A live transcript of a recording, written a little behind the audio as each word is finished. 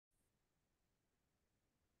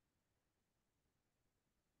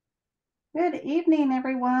Good evening,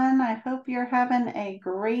 everyone. I hope you're having a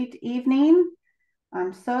great evening.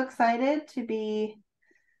 I'm so excited to be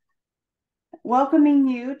welcoming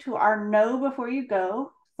you to our Know Before You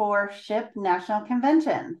Go for SHPE National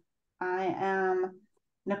Convention. I am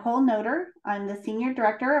Nicole Noter. I'm the Senior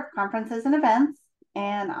Director of Conferences and Events,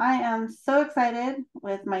 and I am so excited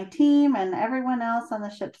with my team and everyone else on the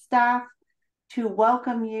SHPE staff to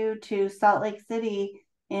welcome you to Salt Lake City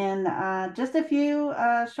in just a few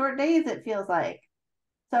short days, it feels like.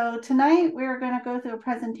 So tonight we're going to go through a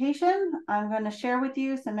presentation. I'm going to share with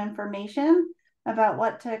you some information about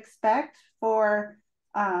what to expect for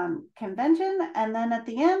convention. And then at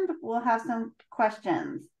the end, we'll have some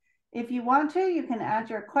questions. If you want to, you can add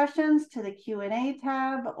your questions to the Q&A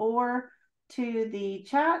tab or to the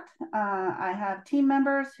chat. I have team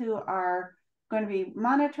members who are going to be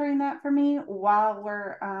monitoring that for me while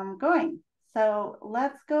we're going. So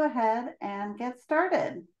let's go ahead and get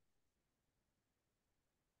started.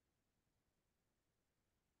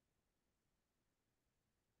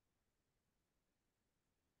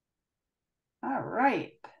 All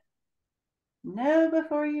right. Know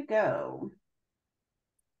before you go.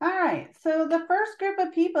 All right, so the first group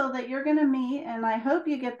of people that you're going to meet, and I hope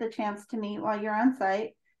you get the chance to meet while you're on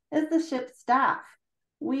site, is the SHPE staff.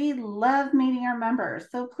 We love meeting our members,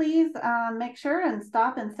 so please make sure and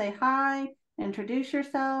stop and say hi, introduce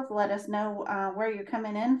yourself, let us know where you're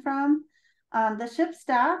coming in from. The SHPE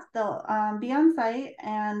staff, they'll be on site,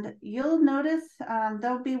 and you'll notice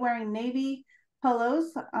they'll be wearing navy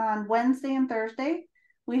polos on Wednesday and Thursday.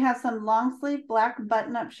 We have some long sleeve black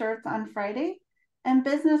button-up shirts on Friday and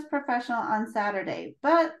business professional on Saturday.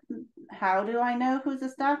 But how do I know who's a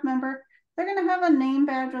staff member? They're going to have a name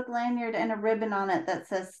badge with lanyard and a ribbon on it that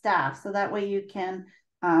says staff, so that way you can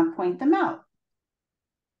point them out.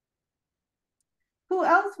 Who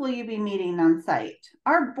else will you be meeting on site?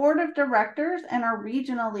 Our board of directors and our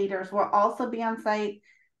regional leaders will also be on site.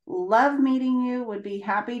 Love meeting you, would be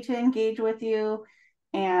happy to engage with you.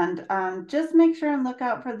 And just make sure and look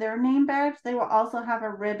out for their name badge. They will also have a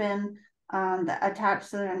ribbon that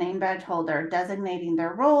attached to their name badge holder designating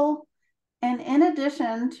their role. And in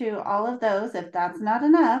addition to all of those, if that's not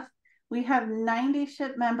enough, we have 90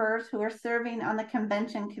 SHPE members who are serving on the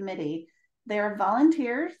convention committee. They're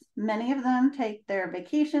volunteers. Many of them take their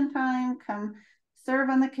vacation time, come serve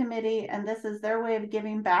on the committee, and this is their way of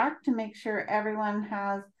giving back to make sure everyone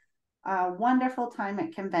has a wonderful time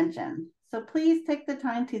at convention. So please take the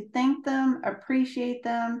time to thank them, appreciate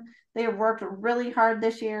them. They have worked really hard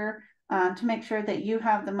this year to make sure that you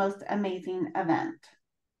have the most amazing event.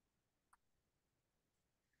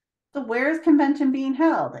 So where is convention being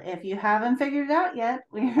held? If you haven't figured it out yet,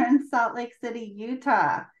 we are in Salt Lake City,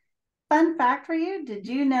 Utah. Fun fact for you, did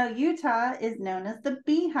you know Utah is known as the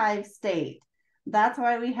beehive state? That's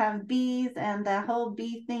why we have bees and the whole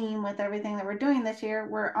bee theme with everything that we're doing this year.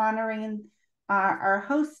 We're honoring our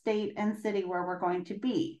host state and city where we're going to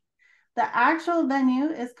be. The actual venue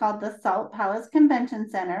is called the Salt Palace Convention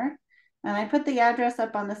Center, and I put the address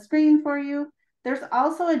up on the screen for you. There's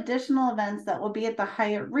also additional events that will be at the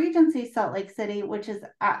Hyatt Regency Salt Lake City, which is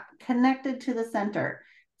connected to the center.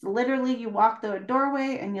 It's literally you walk through a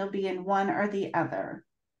doorway and you'll be in one or the other.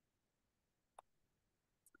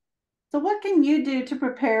 So what can you do to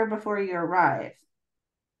prepare before you arrive?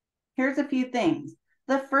 Here's a few things.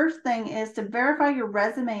 The first thing is to verify your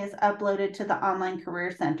resume is uploaded to the Online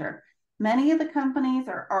Career Center. Many of the companies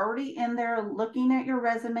are already in there looking at your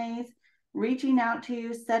resumes, reaching out to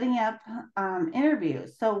you, setting up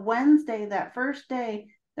interviews. So Wednesday, that first day,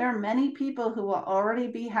 there are many people who will already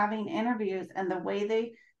be having interviews, and the way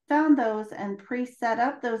they found those and pre-set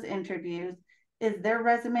up those interviews is their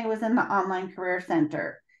resume was in the Online Career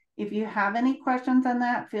Center. If you have any questions on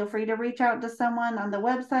that, feel free to reach out to someone on the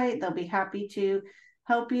website. They'll be happy to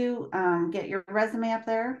help you get your resume up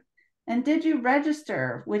there. And did you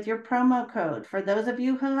register with your promo code? For those of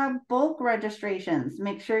you who have bulk registrations,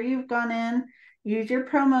 make sure you've gone in, use your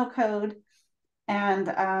promo code,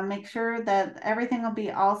 and make sure that everything will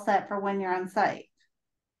be all set for when you're on site.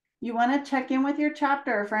 You want to check in with your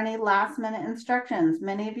chapter for any last minute instructions.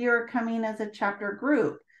 Many of you are coming as a chapter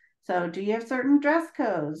group. So do you have certain dress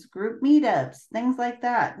codes, group meetups, things like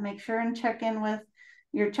that? Make sure and check in with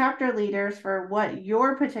your chapter leaders for what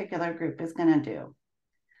your particular group is going to do.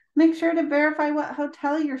 Make sure to verify what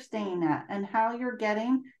hotel you're staying at and how you're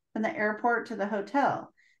getting from the airport to the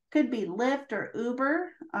hotel. Could be Lyft or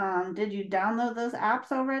Uber. Did you download those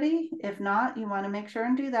apps already? If not, you want to make sure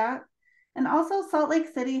and do that. And also Salt Lake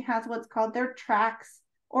City has what's called their tracks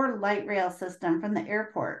or light rail system from the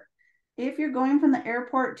airport. If you're going from the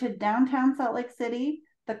airport to downtown Salt Lake City,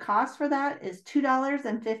 The cost for that is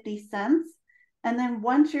 $2.50. And then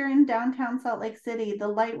once you're in downtown Salt Lake City, the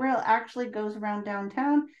light rail actually goes around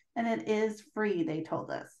downtown and it is free, they told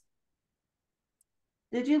us.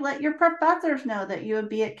 Did you let your professors know that you would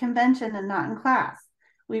be at convention and not in class?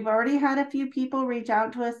 We've already had a few people reach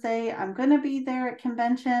out to us say, I'm going to be there at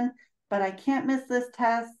convention, but I can't miss this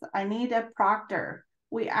test. I need a proctor.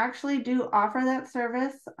 We actually do offer that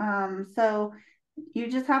service. So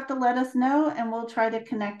you just have to let us know and we'll try to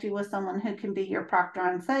connect you with someone who can be your proctor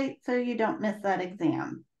on site so you don't miss that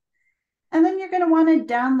exam. And then you're going to want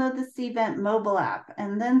to download the CVent mobile app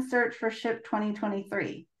and then search for SHPE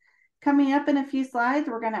 2023. Coming up in a few slides,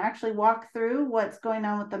 we're going to actually walk through what's going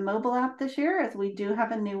on with the mobile app this year, as we do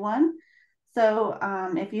have a new one. So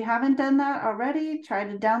if you haven't done that already, try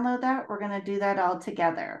to download that. We're going to do that all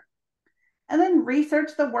together. And then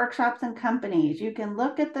research the workshops and companies. You can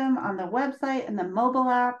look at them on the website and the mobile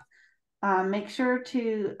app. Make sure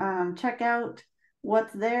to check out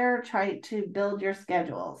what's there. Try to build your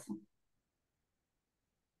schedules.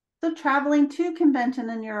 So traveling to convention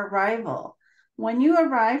and your arrival. When you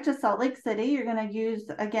arrive to Salt Lake City, you're going to use,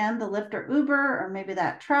 again, the Lyft or Uber, or maybe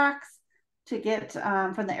that Trax to get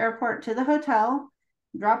from the airport to the hotel,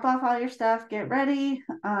 drop off all your stuff, get ready.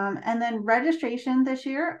 And then registration this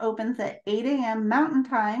year opens at 8 a.m. Mountain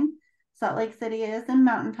Time. Salt Lake City is in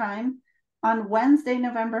Mountain Time on Wednesday,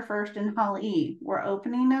 November 1st in Hall E. We're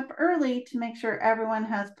opening up early to make sure everyone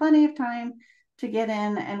has plenty of time to get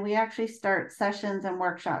in, and we actually start sessions and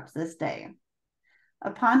workshops this day.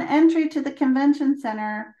 Upon entry to the convention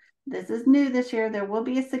center, this is new this year, there will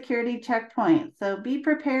be a security checkpoint. So be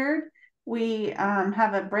prepared. We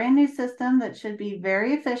have a brand new system that should be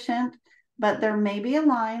very efficient, but there may be a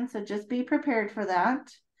line, so just be prepared for that.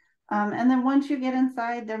 And then once you get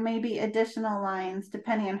inside, there may be additional lines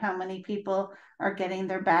depending on how many people are getting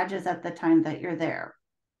their badges at the time that you're there.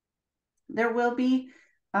 There will be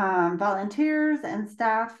volunteers and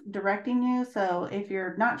staff directing you. So if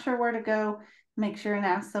you're not sure where to go, make sure and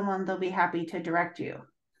ask someone. They'll be happy to direct you.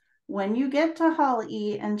 When you get to Hall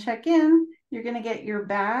E and check in, you're going to get your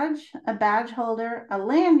badge, a badge holder, a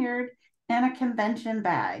lanyard, and a convention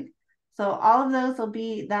bag. So all of those will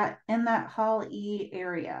be in that Hall E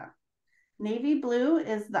area. Navy blue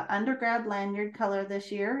is the undergrad lanyard color this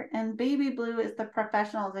year, and baby blue is the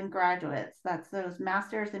professionals and graduates. That's those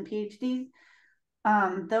masters and PhDs.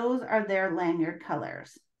 Those are their lanyard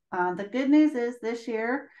colors. The good news is this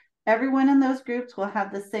year, everyone in those groups will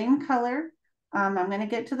have the same color. I'm going to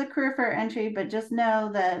get to the career fair entry, but just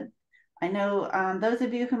know that I know those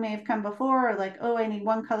of you who may have come before are like, oh, I need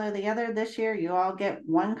one color or the other. This year, you all get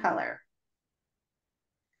one color.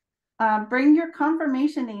 Bring your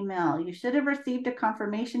confirmation email. You should have received a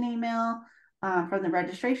confirmation email from the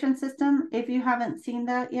registration system. If you haven't seen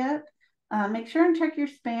that yet, make sure and check your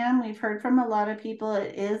spam. We've heard from a lot of people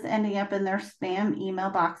it is ending up in their spam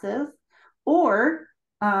email boxes. Or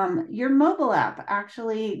your mobile app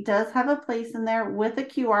actually does have a place in there with a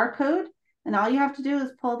QR code. And all you have to do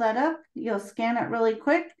is pull that up. You'll scan it really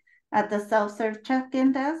quick at the self-serve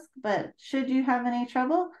check-in desk. But should you have any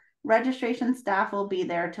trouble, registration staff will be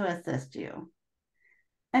there to assist you.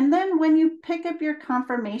 And then when you pick up your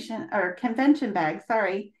confirmation or convention bag,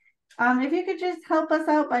 if you could just help us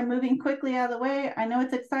out by moving quickly out of the way. I know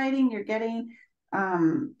it's exciting. You're getting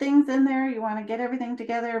things in there. You want to get everything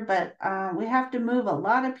together, but we have to move a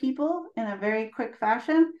lot of people in a very quick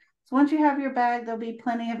fashion. So once you have your bag, there'll be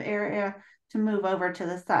plenty of area to move over to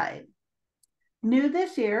the side. New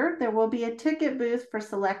this year, there will be a ticket booth for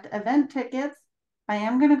select event tickets. I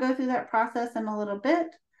am going to go through that process in a little bit,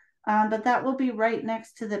 but that will be right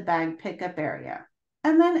next to the bag pickup area.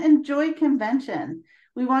 And then enjoy convention.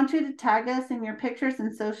 We want you to tag us in your pictures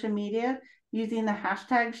and social media using the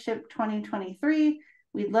hashtag SHPE2023.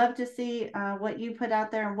 We'd love to see what you put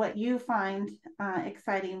out there and what you find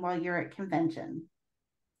exciting while you're at convention.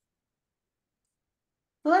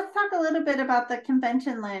 So let's talk a little bit about the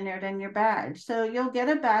convention lanyard and your badge. So you'll get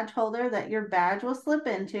a badge holder that your badge will slip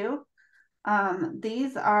into.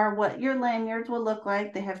 These are what your lanyards will look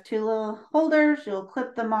like. They have two little holders. You'll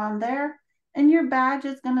clip them on there, and your badge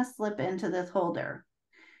is going to slip into this holder.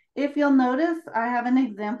 If you'll notice, I have an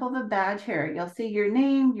example of a badge here. You'll see your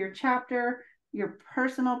name, your chapter, your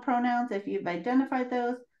personal pronouns, if you've identified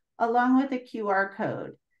those, along with a QR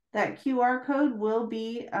code. That QR code will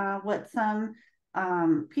be what some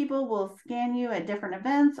people will scan you at different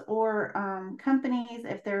events, or companies,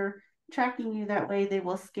 if they're tracking you that way, they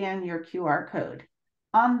will scan your QR code.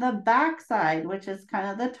 On the back side, which is kind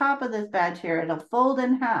of the top of this badge here, it'll fold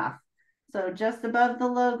in half. So just above the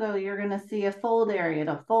logo, you're going to see a fold area.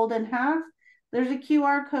 It'll fold in half. There's a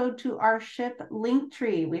QR code to our SHPE link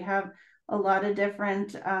tree. We have a lot of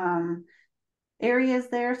different areas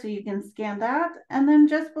there, so you can scan that. And then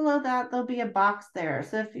just below that, there'll be a box there.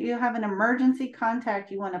 So if you have an emergency contact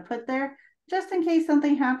you want to put there, just in case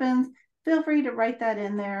something happens, feel free to write that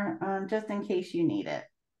in there just in case you need it.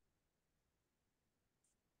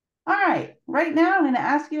 All right now I'm going to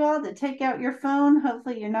ask you all to take out your phone.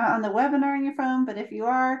 Hopefully you're not on the webinar on your phone, but if you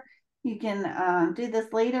are, you can do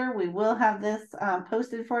this later. We will have this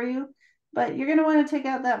posted for you, but you're going to want to take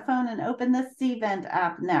out that phone and open the Cvent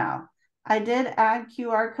app now. I did add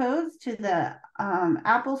QR codes to the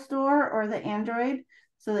Apple Store or the Android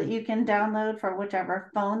so that you can download for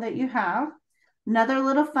whichever phone that you have. Another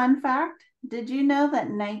little fun fact, did you know that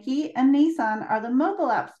Nike and Nissan are the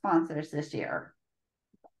mobile app sponsors this year?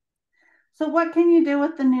 So what can you do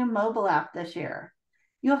with the new mobile app this year?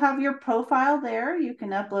 You'll have your profile there. You can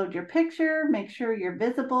upload your picture, make sure you're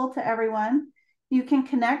visible to everyone. You can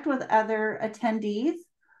connect with other attendees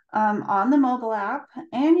on the mobile app,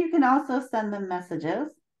 and you can also send them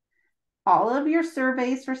messages. All of your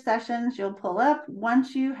surveys for sessions you'll pull up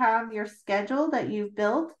once you have your schedule that you've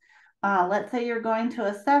built. Let's say you're going to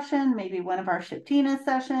a session, maybe one of our SHPE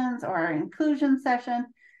sessions or our inclusion session.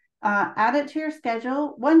 Add it to your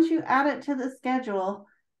schedule. Once you add it to the schedule,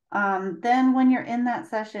 then when you're in that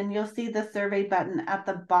session, you'll see the survey button at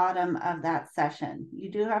the bottom of that session.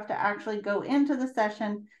 You do have to actually go into the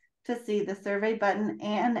session to see the survey button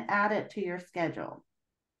and add it to your schedule.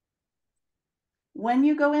 When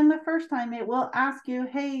you go in the first time, it will ask you,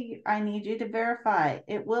 hey, I need you to verify.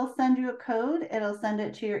 It will send you a code. It'll send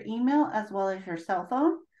it to your email as well as your cell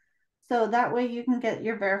phone. So that way you can get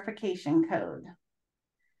your verification code.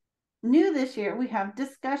 New this year, we have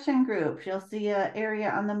discussion groups. You'll see an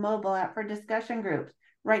area on the mobile app for discussion groups.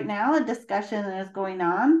 Right now, a discussion is going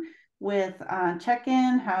on with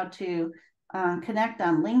check-in, how to connect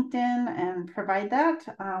on LinkedIn and provide that.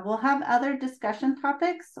 We'll have other discussion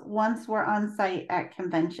topics once we're on site at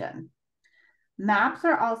convention. Maps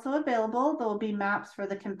are also available. There will be maps for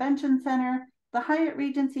the convention center, the Hyatt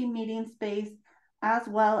Regency meeting space, as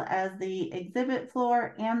well as the exhibit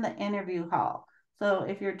floor and the interview hall. So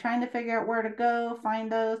if you're trying to figure out where to go,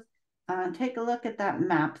 find those, take a look at that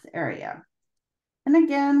maps area. And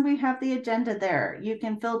again, we have the agenda there. You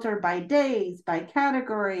can filter by days, by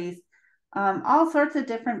categories, all sorts of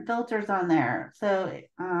different filters on there. So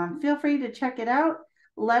feel free to check it out.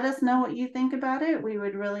 Let us know what you think about it. We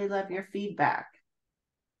would really love your feedback.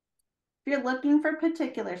 If you're looking for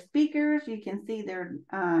particular speakers, you can see their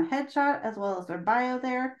headshot as well as their bio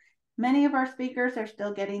there. Many of our speakers are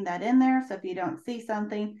still getting that in there. So if you don't see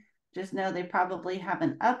something, just know they probably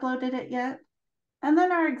haven't uploaded it yet. And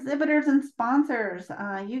then our exhibitors and sponsors,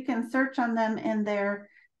 you can search on them in there,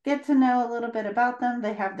 get to know a little bit about them.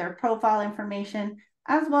 They have their profile information,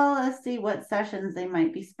 as well as see what sessions they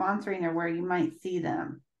might be sponsoring or where you might see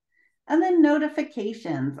them. And then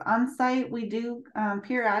notifications. On site, we do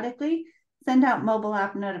periodically send out mobile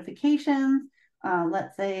app notifications.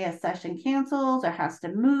 Let's say a session cancels or has to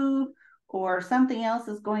move or something else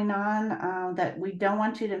is going on that we don't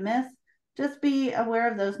want you to miss. Just be aware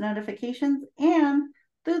of those notifications. And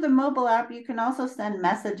through the mobile app, you can also send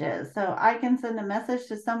messages. So I can send a message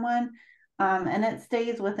to someone and it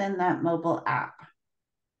stays within that mobile app.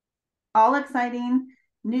 All exciting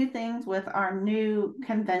new things with our new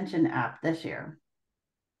convention app this year.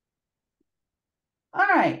 All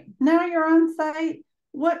right, now you're on site.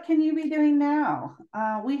 What can you be doing now?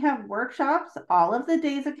 We have workshops all of the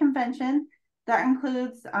days of convention. That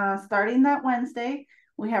includes starting that Wednesday.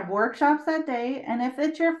 We have workshops that day. And if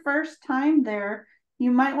it's your first time there,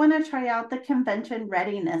 you might want to try out the convention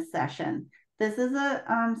readiness session. This is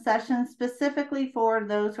a session specifically for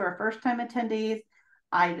those who are first-time attendees.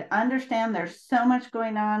 I understand there's so much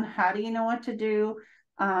going on. How do you know what to do?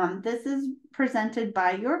 This is presented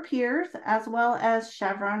by your peers as well as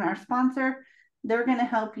Chevron, our sponsor. They're going to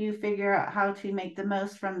help you figure out how to make the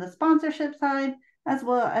most from the sponsorship side as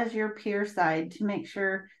well as your peer side to make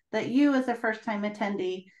sure that you as a first-time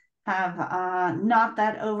attendee have not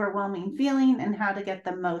that overwhelming feeling and how to get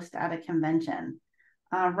the most out of convention.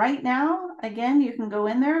 Right now, again, you can go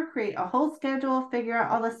in there, create a whole schedule, figure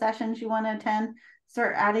out all the sessions you want to attend,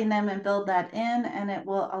 start adding them and build that in, and it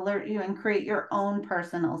will alert you and create your own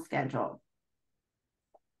personal schedule.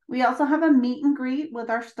 We also have a meet and greet with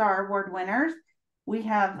our Star Award winners. We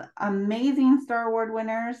have amazing Star Award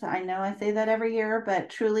winners. I know I say that every year, but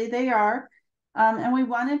truly they are. And we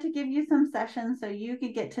wanted to give you some sessions so you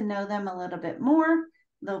could get to know them a little bit more.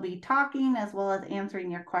 They'll be talking as well as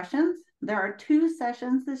answering your questions. There are 2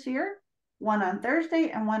 sessions this year, one on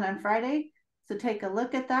Thursday and one on Friday. So take a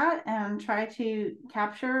look at that and try to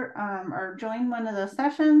capture or join one of those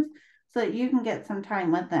sessions so that you can get some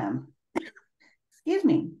time with them. Excuse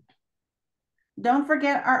me. Don't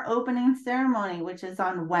forget our opening ceremony, which is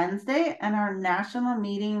on Wednesday, and our national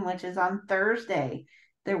meeting, which is on Thursday.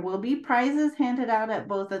 There will be prizes handed out at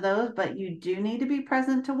both of those, but you do need to be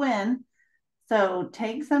present to win. So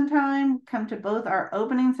take some time, come to both our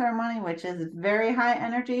opening ceremony, which is very high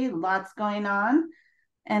energy, lots going on,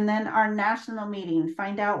 and then our national meeting.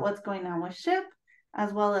 Find out what's going on with SHPE,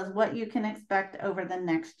 as well as what you can expect over the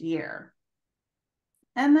next year.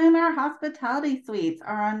 And then our hospitality suites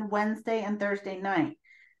are on Wednesday and Thursday night.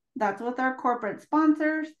 That's with our corporate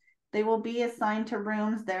sponsors. They will be assigned to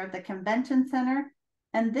rooms there at the convention center.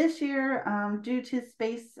 And this year, due to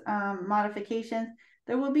space modifications,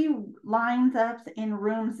 there will be lines up in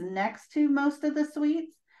rooms next to most of the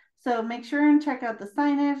suites. So make sure and check out the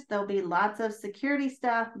signage. There'll be lots of security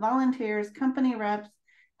staff, volunteers, company reps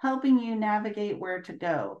helping you navigate where to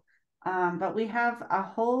go. But we have a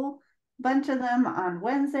whole bunch of them on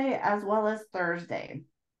Wednesday as well as Thursday.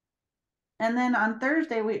 And then on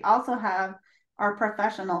Thursday, we also have our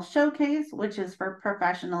professional showcase, which is for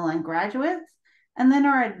professional and graduates, and then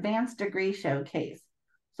our advanced degree showcase.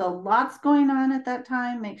 So lots going on at that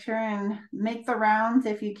time. Make sure and make the rounds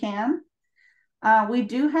if you can. We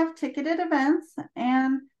do have ticketed events,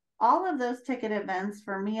 and all of those ticket events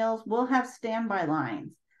for meals will have standby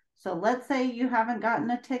lines. So let's say you haven't gotten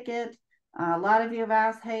a ticket. A lot of you have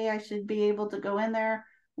asked, hey, I should be able to go in there.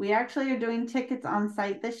 We actually are doing tickets on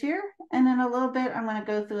site this year. And in a little bit, I'm going to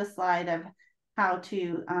go through a slide of how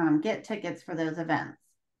to get tickets for those events.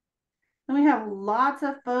 And we have lots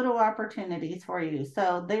of photo opportunities for you.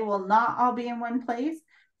 So they will not all be in one place.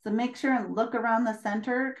 So make sure and look around the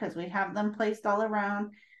center because we have them placed all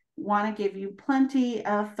around. Want to give you plenty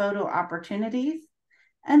of photo opportunities.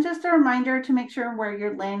 And just a reminder to make sure and wear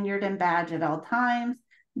your lanyard and badge at all times.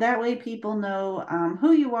 That way people know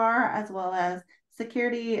who you are, as well as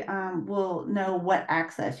security will know what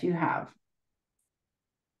access you have.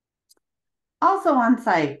 Also on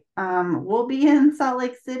site, we'll be in Salt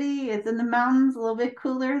Lake City. It's in the mountains, a little bit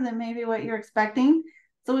cooler than maybe what you're expecting.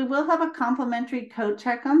 So we will have a complimentary coat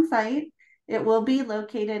check on site. It will be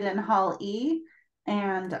located in Hall E.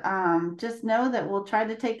 And just know that we'll try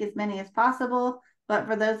to take as many as possible. But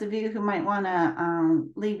for those of you who might want to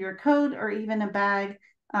leave your coat or even a bag,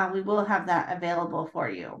 we will have that available for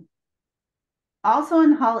you. Also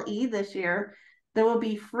in Hall E this year, there will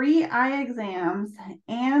be free eye exams,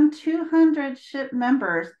 and 200 SHPE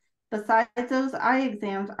members, besides those eye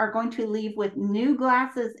exams, are going to leave with new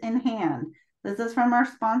glasses in hand. This is from our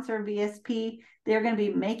sponsor, VSP. They're going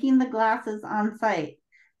to be making the glasses on site.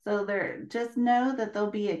 So just know that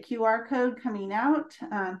there'll be a QR code coming out.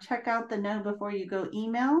 Check out the know before you go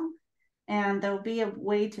email, and there'll be a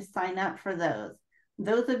way to sign up for those.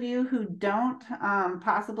 Those of you who don't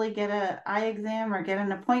possibly get an eye exam or get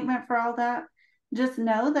an appointment for all that, just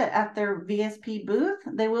know that at their VSP booth,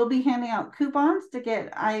 they will be handing out coupons to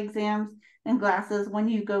get eye exams and glasses when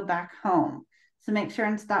you go back home. So make sure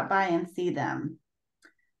and stop by and see them.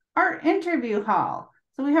 Our interview hall.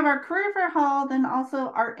 So we have our career fair hall, then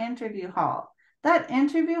also our interview hall. That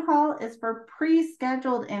interview hall is for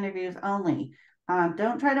pre-scheduled interviews only.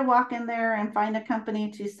 Don't try to walk in there and find a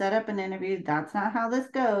company to set up an interview. That's not how this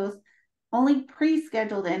goes. Only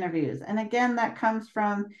pre-scheduled interviews. And again, that comes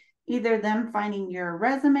from either them finding your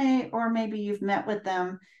resume, or maybe you've met with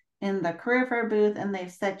them in the career fair booth and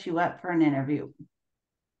they've set you up for an interview.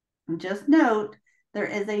 And just note, there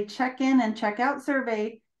is a check-in and check-out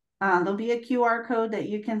survey. There'll be a QR code that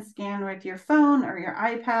you can scan with your phone or your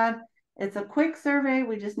iPad. It's a quick survey.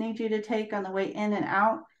 We just need you to take on the way in and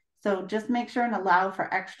out. So just make sure and allow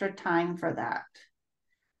for extra time for that.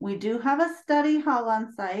 We do have a study hall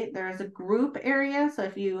on site. There is a group area. So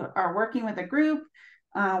if you are working with a group,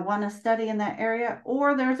 want to study in that area,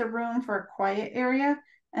 or there's a room for a quiet area.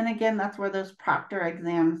 And again, that's where those proctor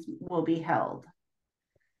exams will be held.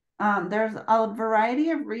 There's a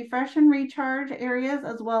variety of refresh and recharge areas,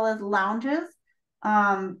 as well as lounges.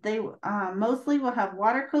 They mostly will have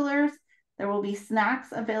water coolers. There will be snacks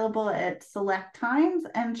available at select times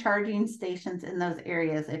and charging stations in those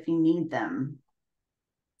areas if you need them.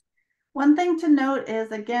 One thing to note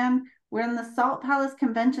is, again, we're in the Salt Palace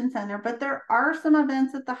Convention Center, but there are some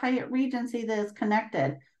events at the Hyatt Regency that is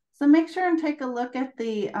connected. So make sure and take a look at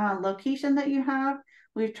the location that you have.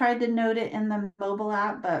 We've tried to note it in the mobile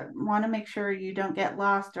app, but want to make sure you don't get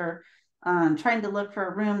lost or trying to look for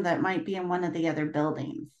a room that might be in one of the other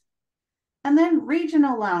buildings. And then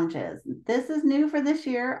regional lounges. This is new for this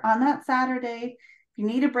year. On that Saturday, If you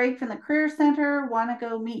need a break from the Career Center, want to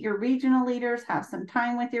go meet your regional leaders, have some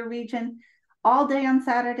time with your region, all day on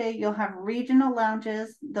Saturday, you'll have regional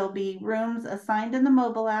lounges. There'll be rooms assigned in the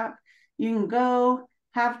mobile app. You can go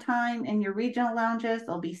have time in your regional lounges.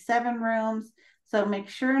 There'll be 7 rooms. So make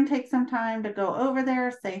sure and take some time to go over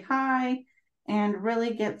there, say hi, and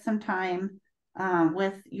really get some time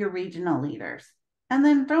with your regional leaders. And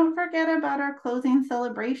then don't forget about our closing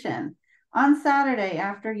celebration. On Saturday,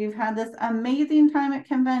 after you've had this amazing time at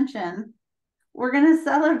convention, we're going to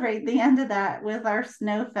celebrate the end of that with our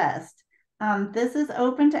Snow Fest. This is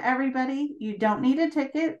open to everybody. You don't need a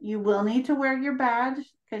ticket. You will need to wear your badge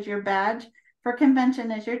because your badge for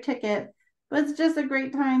convention is your ticket. But it's just a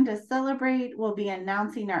great time to celebrate. We'll be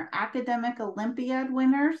announcing our academic Olympiad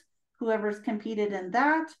winners, whoever's competed in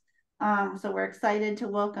that. So we're excited to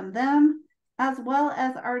welcome them, as well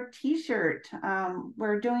as our t-shirt.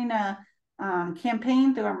 We're doing a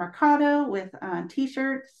campaign through our Mercado with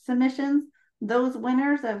t-shirt submissions. Those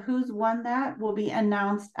winners of who's won that will be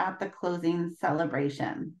announced at the closing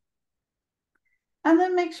celebration. And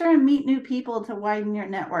then make sure and meet new people to widen your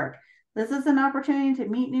network. This is an opportunity to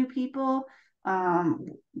meet new people.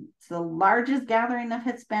 It's the largest gathering of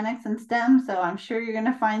Hispanics in STEM, so I'm sure you're going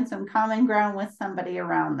to find some common ground with somebody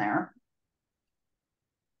around there.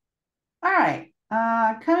 All right,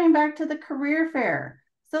 coming back to the career fair.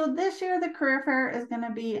 So this year, the career fair is going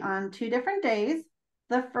to be on 2 different days.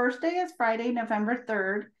 The first day is Friday, November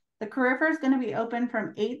 3rd. The career fair is going to be open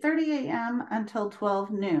from 8:30 a.m. until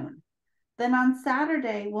 12 noon. Then on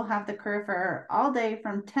Saturday, we'll have the career fair all day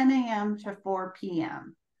from 10 a.m. to 4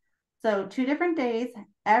 p.m. So 2 different days,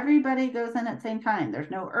 everybody goes in at the same time.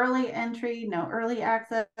 There's no early entry, no early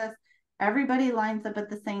access. Everybody lines up at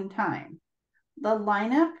the same time. The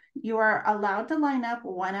lineup, you are allowed to line up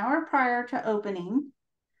 1 hour prior to opening.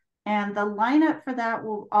 And the lineup for that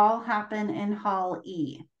will all happen in Hall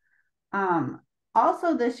E.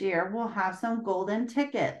 Also this year, we'll have some golden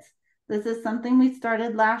tickets. This is something we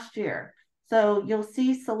started last year. So you'll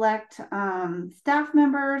see select staff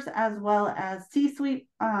members as well as C-suite,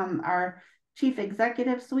 our chief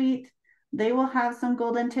executive suite. They will have some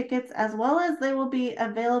golden tickets, as well as they will be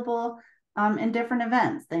available in different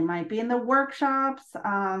events. They might be in the workshops,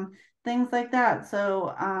 things like that.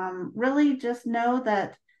 So really just know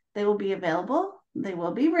that they will be available. They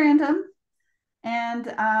will be random.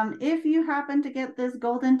 And if you happen to get this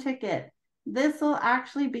golden ticket, this will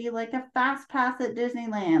actually be like a fast pass at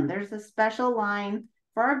Disneyland. There's a special line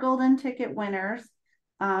for our golden ticket winners,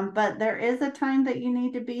 but there is a time that you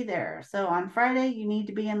need to be there. So on Friday, you need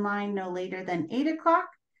to be in line no later than 8 o'clock,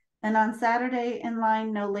 and on Saturday in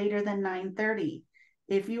line no later than 9:30.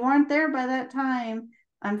 If you aren't there by that time,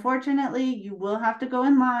 unfortunately, you will have to go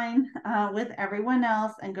in line with everyone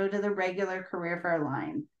else and go to the regular career fair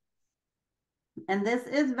line. And this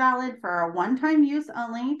is valid for a one-time use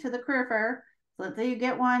only to the career fair. So let's say you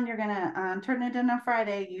get one, you're going to turn it in on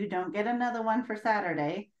Friday. You don't get another one for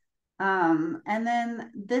Saturday. And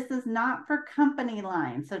then this is not for company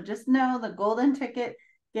line. So just know the golden ticket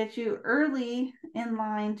gets you early in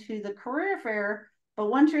line to the career fair. But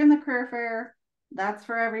once you're in the career fair, that's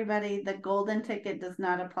for everybody. The golden ticket does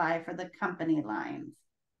not apply for the company lines.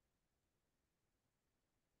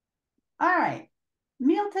 All right.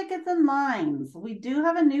 Meal tickets and lines. We do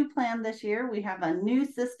have a new plan this year. We have a new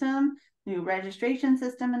system, new registration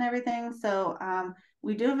system and everything. So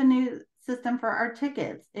we do have a new system for our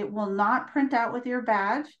tickets. It will not print out with your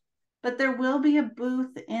badge, but there will be a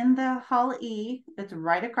booth in the Hall E. It's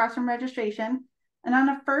right across from registration. And on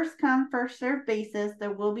a first come, first served basis,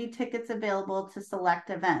 there will be tickets available to select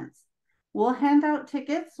events. We'll hand out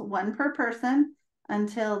tickets, 1 per person,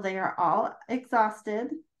 until they are all exhausted.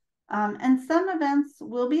 And some events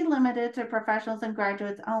will be limited to professionals and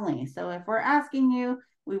graduates only. So if we're asking you,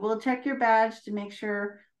 we will check your badge to make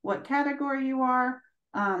sure what category you are.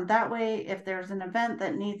 That way, if there's an event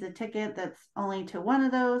that needs a ticket that's only to one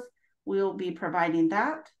of those, we'll be providing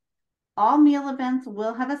that. All meal events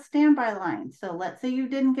will have a standby line. So let's say you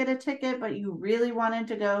didn't get a ticket, but you really wanted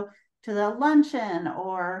to go to the luncheon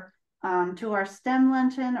or to our STEM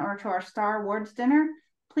luncheon or to our Star Awards dinner.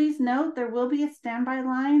 Please note there will be a standby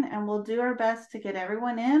line, and we'll do our best to get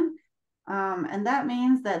everyone in. And that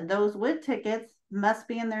means that those with tickets must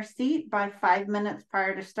be in their seat by 5 minutes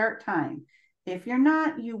prior to start time. If you're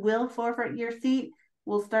not, you will forfeit your seat.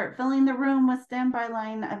 We'll start filling the room with standby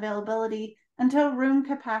line availability until room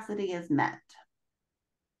capacity is met.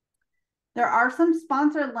 There are some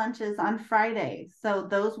sponsored lunches on Friday, so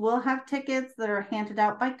those will have tickets that are handed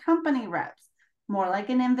out by company reps, more like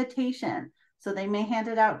an invitation. So they may hand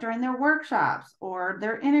it out during their workshops or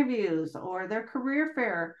their interviews or their career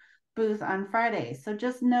fair booth on Friday. So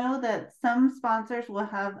just know that some sponsors will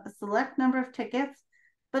have a select number of tickets,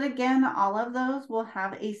 but again, all of those will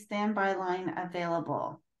have a standby line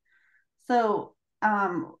available. So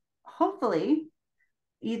hopefully,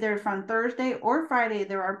 either from Thursday or Friday,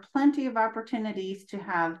 there are plenty of opportunities to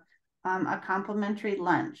have a complimentary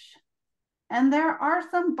lunch. And there are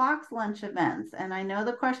some box lunch events. And I know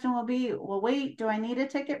the question will be, well, wait, do I need a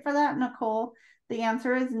ticket for that, Nicole? The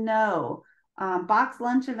answer is no. Box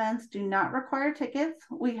lunch events do not require tickets.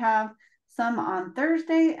 We have some on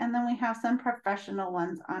Thursday, and then we have some professional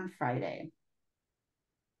ones on Friday.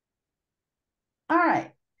 All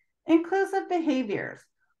right, inclusive behaviors.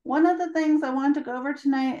 One of the things I want to go over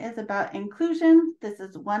tonight is about inclusion. This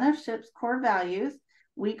is one of SHPE's core values.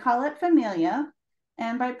 We call it familia.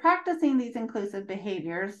 And by practicing these inclusive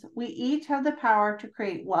behaviors, we each have the power to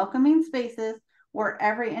create welcoming spaces where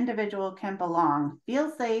every individual can belong,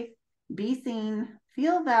 feel safe, be seen,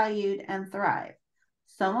 feel valued, and thrive.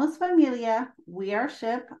 Somos familia, we are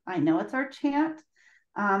SHPE. I know it's our chant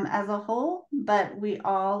as a whole, but we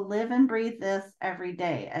all live and breathe this every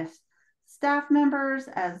day as staff members,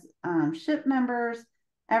 as SHPE members,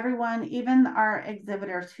 everyone, even our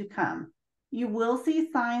exhibitors who come. You will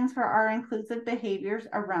see signs for our inclusive behaviors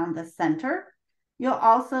around the center. You'll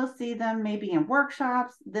also see them maybe in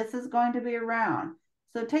workshops. This is going to be around.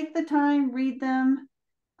 So take the time, read them,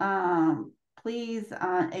 please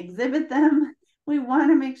exhibit them. We want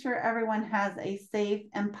to make sure everyone has a safe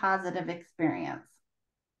and positive experience.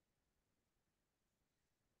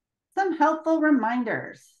 Some helpful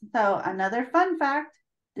reminders. So another fun fact,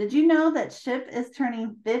 did you know that SHPE is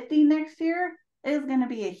turning 50 next year? It is going to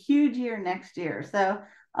be a huge year next year. So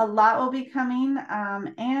a lot will be coming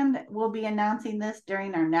and we'll be announcing this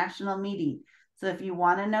during our national meeting. So if you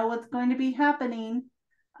want to know what's going to be happening,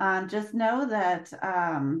 just know that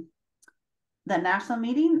the national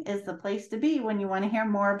meeting is the place to be when you want to hear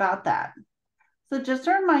more about that. So just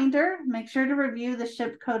a reminder, make sure to review the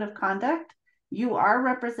SHPE Code of Conduct. You are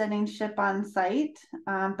representing SHPE on site,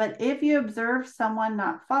 but if you observe someone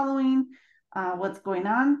not following what's going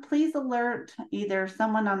on, please alert either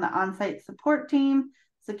someone on the on-site support team,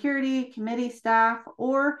 security, committee staff,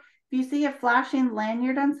 or if you see a flashing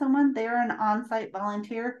lanyard on someone, they're an on-site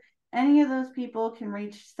volunteer. Any of those people can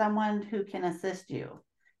reach someone who can assist you.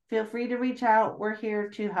 Feel free to reach out. We're here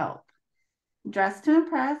to help. Dress to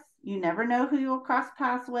impress. You never know who you'll cross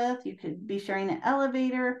paths with. You could be sharing an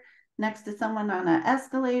elevator next to someone on an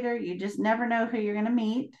escalator. You just never know who you're going to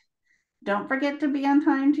meet. Don't forget to be on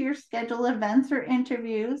time to your scheduled events or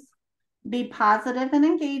interviews. Be positive and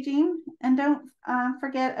engaging. And don't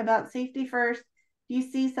forget about safety first. If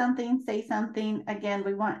you see something, say something. Again,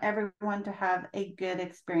 we want everyone to have a good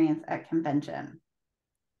experience at convention.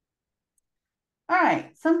 All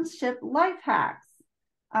right, some SHPE life hacks.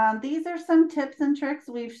 These are some tips and tricks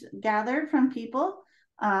we've gathered from people.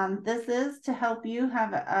 This is to help you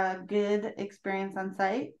have a good experience on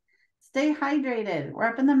site. Stay hydrated. We're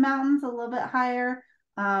up in the mountains a little bit higher.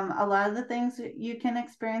 A lot of the things you can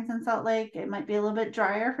experience in Salt Lake, it might be a little bit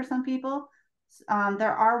drier for some people.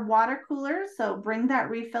 There are water coolers, so bring that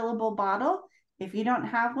refillable bottle. If you don't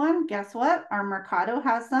have one, guess what? Our Mercado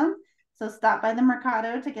has some. So stop by the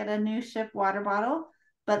Mercado to get a new SHPE water bottle.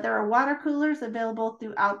 But there are water coolers available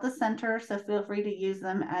throughout the center, so feel free to use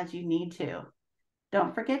them as you need to.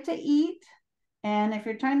 Don't forget to eat. And if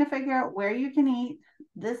you're trying to figure out where you can eat,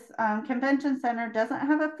 this convention center doesn't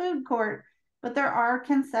have a food court, but there are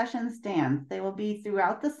concession stands. They will be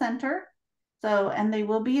throughout the center. And they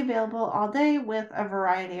will be available all day with a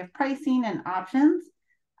variety of pricing and options,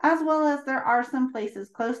 as well as there are some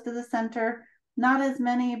places close to the center, not as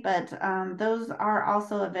many, but those are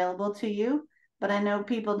also available to you. But I know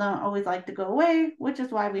people don't always like to go away, which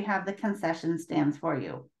is why we have the concession stands for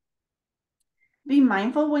you. Be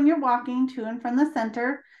mindful when you're walking to and from the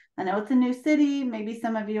center. I know it's a new city. Maybe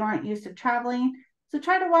some of you aren't used to traveling. So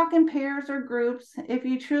try to walk in pairs or groups. If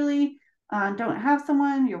you truly don't have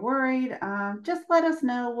someone, you're worried, just let us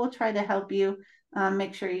know. We'll try to help you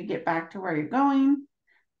make sure you get back to where you're going.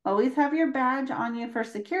 Always have your badge on you for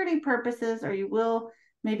security purposes, or you will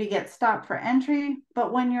maybe get stopped for entry.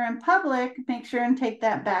 But when you're in public, make sure and take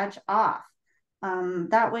that badge off.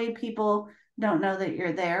 That way people don't know that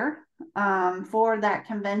you're there for that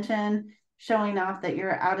convention, showing off that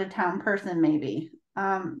you're an out-of-town person maybe.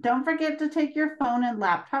 Don't forget to take your phone and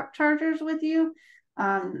laptop chargers with you.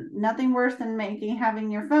 Nothing worse than having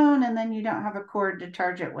your phone and then you don't have a cord to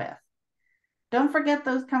charge it with. Don't forget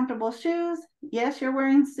those comfortable shoes. Yes, you're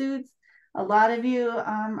wearing suits. A lot of you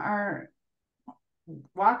are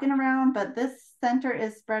walking around, but this center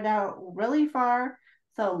is spread out really far.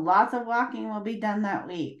 So lots of walking will be done that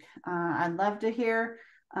week. I'd love to hear,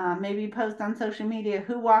 maybe post on social media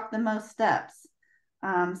who walked the most steps.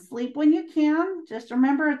 Sleep when you can. Just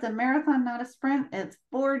remember, it's a marathon, not a sprint. It's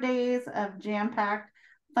 4 days of jam-packed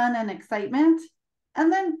fun and excitement.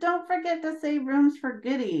 And then don't forget to save rooms for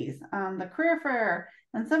goodies. The career fair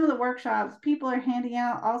and some of the workshops, people are handing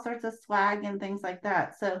out all sorts of swag and things like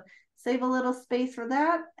that. So save a little space for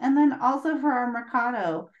that. And then also for our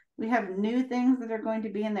Mercado, we have new things that are going to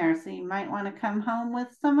be in there. So you might want to come home with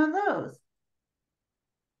some of those.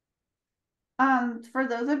 For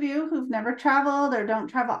those of you who've never traveled or don't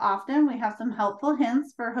travel often, we have some helpful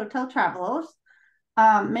hints for hotel travelers.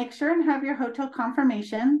 Make sure and have your hotel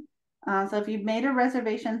confirmation. So if you've made a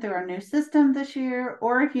reservation through our new system this year,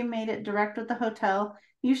 or if you made it direct with the hotel,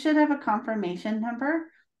 you should have a confirmation number.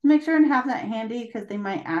 Make sure and have that handy because they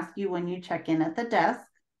might ask you when you check in at the desk.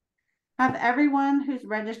 Have everyone who's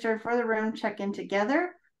registered for the room check in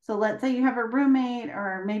together. So let's say you have a roommate,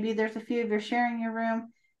 or maybe there's a few of you sharing your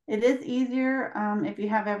room. It is easier if you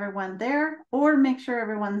have everyone there, or make sure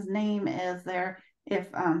everyone's name is there if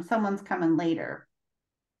someone's coming later.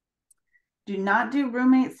 Do not do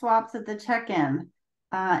roommate swaps at the check-in.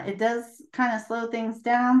 It does kind of slow things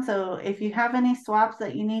down. So if you have any swaps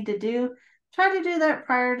that you need to do, try to do that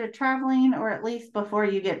prior to traveling, or at least before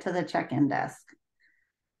you get to the check-in desk.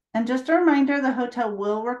 And just a reminder, the hotel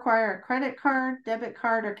will require a credit card, debit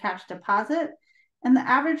card, or cash deposit. And the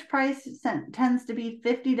average price tends to be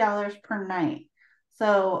 $50 per night.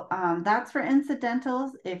 So that's for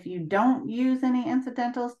incidentals. If you don't use any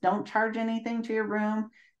incidentals, don't charge anything to your room,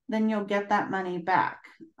 then you'll get that money back.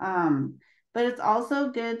 But it's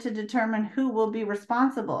also good to determine who will be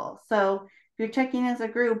responsible. So if you're checking as a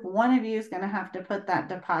group, one of you is going to have to put that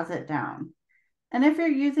deposit down. And if you're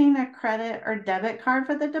using a credit or debit card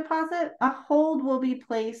for the deposit, a hold will be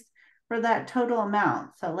placed for that total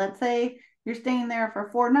amount. So let's say you're staying there for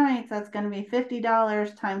 4 nights, that's going to be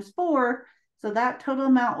 $50 times 4. So that total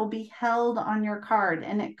amount will be held on your card,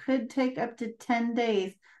 and it could take up to 10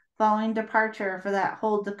 days following departure for that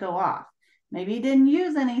hold to go off. Maybe you didn't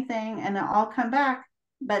use anything and it'll all come back,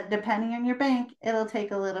 but depending on your bank, it'll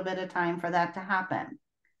take a little bit of time for that to happen.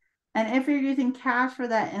 And if you're using cash for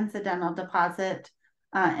that incidental deposit,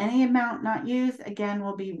 any amount not used, again,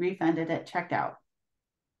 will be refunded at checkout.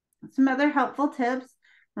 Some other helpful tips.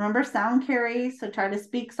 Remember, sound carries, so try to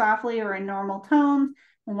speak softly or in normal tones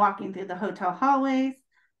when walking through the hotel hallways.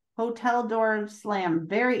 Hotel doors slam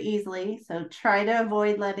very easily, so try to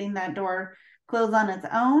avoid letting that door close on its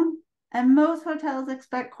own. And most hotels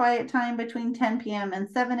expect quiet time between 10 p.m. and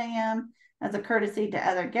 7 a.m. as a courtesy to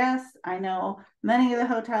other guests. I know many of the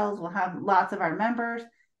hotels will have lots of our members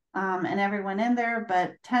and everyone in there,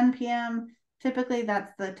 but 10 p.m., typically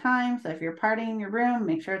that's the time. So if you're partying in your room,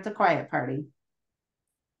 make sure it's a quiet party.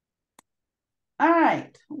 All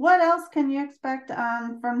right, what else can you expect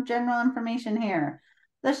from general information here?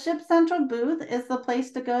 The Ship Central booth is the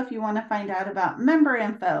place to go if you want to find out about member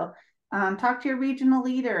info, talk to your regional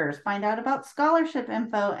leaders, find out about scholarship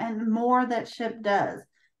info, and more that SHIP does.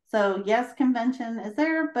 So yes, convention is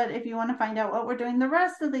there, but if you want to find out what we're doing the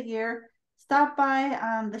rest of the year, stop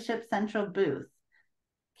by the Ship Central booth.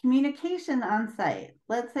 Communication on site.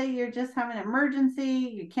 Let's say you're just having an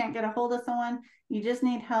emergency, you can't get a hold of someone, you just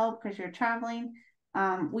need help because you're traveling.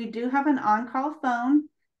 We do have an on-call phone.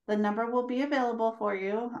 The number will be available for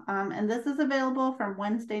you. And this is available from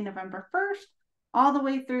Wednesday, November 1st, all the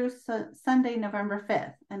way through Sunday, November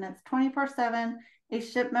 5th. And it's 24/7. A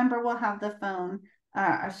SHIP member will have the phone,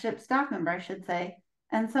 a SHIP staff member, I should say,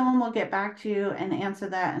 and someone will get back to you and answer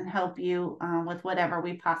that and help you with whatever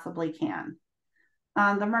we possibly can.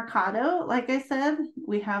 The Mercado, like I said,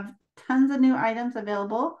 we have tons of new items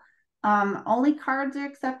available. Only cards are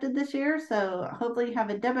accepted this year, so hopefully you have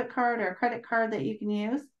a debit card or a credit card that you can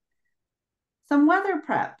use. Some weather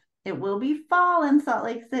prep. It will be fall in Salt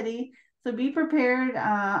Lake City, so be prepared.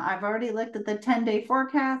 I've already looked at the 10-day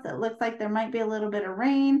forecast. It looks like there might be a little bit of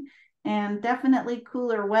rain and definitely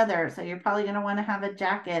cooler weather, so you're probably going to want to have a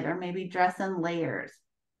jacket or maybe dress in layers.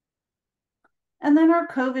 And then our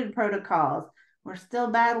COVID protocols. We're still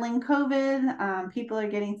battling COVID. People are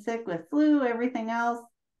getting sick with flu, everything else.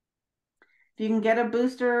 If you can get a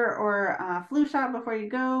booster or a flu shot before you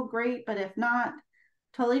go, great. But if not,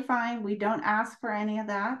 totally fine. We don't ask for any of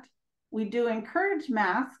that. We do encourage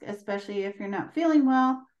masks, especially if you're not feeling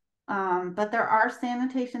well. But there are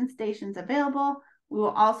sanitation stations available. We will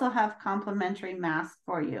also have complimentary masks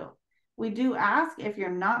for you. We do ask if you're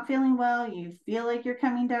not feeling well, you feel like you're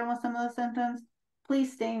coming down with some of the symptoms,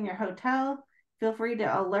 please stay in your hotel. Feel free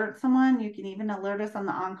to alert someone. You can even alert us on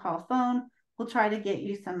the on-call phone. We'll try to get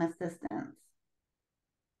you some assistance.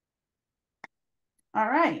 All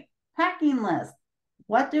right, packing list.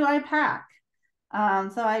 What do I pack?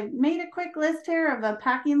 So I made a quick list here of a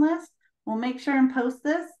packing list. We'll make sure and post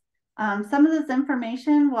this. Some of this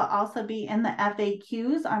information will also be in the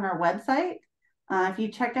FAQs on our website. If you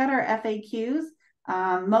check out our FAQs,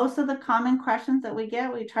 most of the common questions that we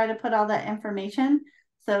get, we try to put all that information.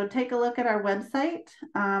 So take a look at our website,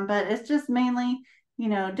 but it's just mainly,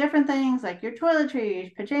 different things like your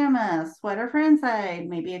toiletries, pajamas, sweater for inside,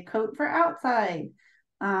 maybe a coat for outside.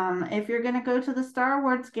 If you're going to go to the Star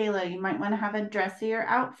Wars Gala, you might want to have a dressier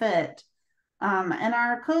outfit. And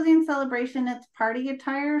our closing celebration, it's party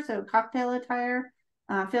attire, so cocktail attire.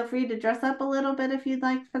 Feel free to dress up a little bit if you'd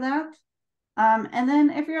like for that. And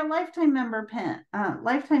then if you're a lifetime member,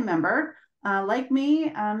 like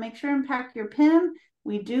me, make sure and pack your pin.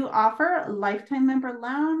 We do offer a lifetime member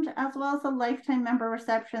lounge as well as a lifetime member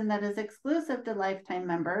reception that is exclusive to lifetime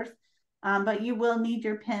members, but you will need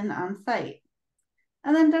your pin on site.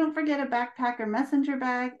 And then don't forget a backpack or messenger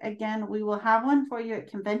bag. Again, we will have one for you at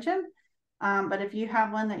convention, but if you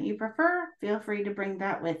have one that you prefer, feel free to bring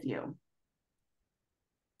that with you.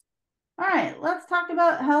 All right, let's talk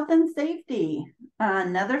about health and safety.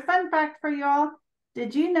 Another fun fact for y'all.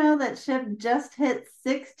 Did you know that SHPE just hit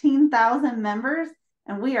 16,000 members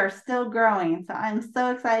and we are still growing? So I'm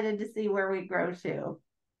so excited to see where we grow to.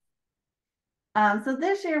 So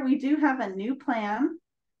this year we do have a new plan.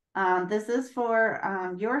 This is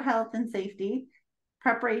for your health and safety.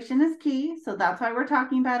 Preparation is key, so that's why we're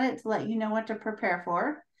talking about it, to let you know what to prepare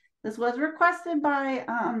for. This was requested by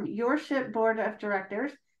your SHPE board of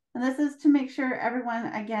directors, and this is to make sure everyone,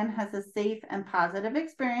 again, has a safe and positive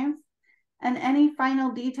experience. And any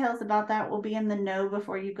final details about that will be in the know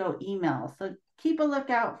before you go email. So keep a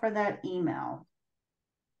lookout for that email.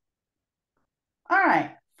 All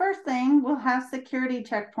right, first thing, we'll have security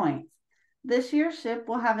checkpoints. This year's SHPE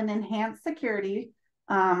will have an enhanced security,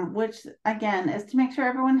 which again is to make sure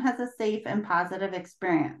everyone has a safe and positive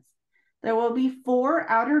experience. There will be 4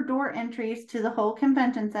 outer door entries to the whole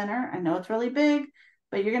convention center. I know it's really big,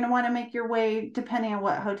 but you're going to want to make your way, depending on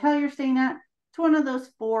what hotel you're staying at, to one of those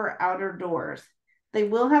 4 outer doors. They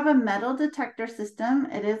will have a metal detector system.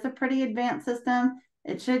 It is a pretty advanced system.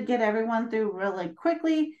 It should get everyone through really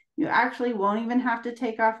quickly. You actually won't even have to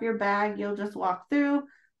take off your bag. You'll just walk through.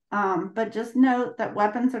 But just note that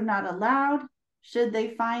weapons are not allowed. Should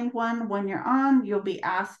they find one when you're on, you'll be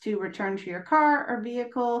asked to return to your car or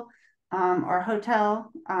vehicle or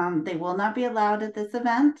hotel. They will not be allowed at this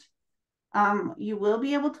event. You will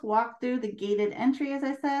be able to walk through the gated entry, as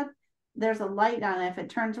I said. There's a light on it. If it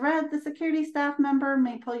turns red, the security staff member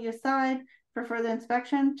may pull you aside for further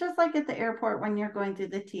inspection, just like at the airport when you're going through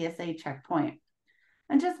the TSA checkpoint.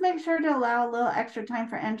 And just make sure to allow a little extra time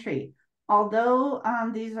for entry. Although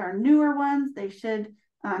these are newer ones, they should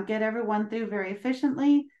get everyone through very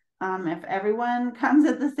efficiently. If everyone comes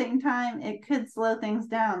at the same time, it could slow things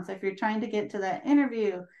down. So if you're trying to get to that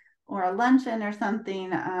interview or a luncheon or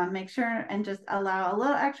something, make sure and just allow a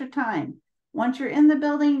little extra time. Once you're in the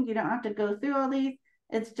building, you don't have to go through all these.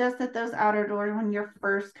 It's just at those outer doors when you're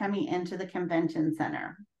first coming into the convention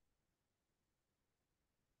center.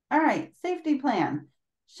 All right, safety plan.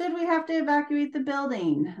 Should we have to evacuate the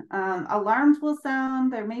building? Alarms will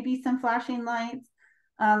sound. There may be some flashing lights.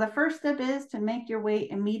 The first step is to make your way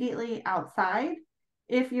immediately outside.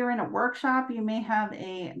 If you're in a workshop, you may have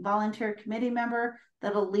a volunteer committee member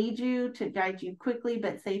that'll lead you to guide you quickly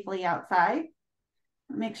but safely outside.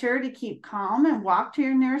 Make sure to keep calm and walk to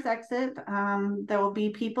your nearest exit. There will be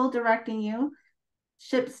people directing you.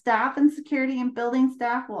 SHPE staff and security and building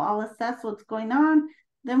staff will all assess what's going on.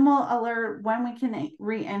 Then we'll alert when we can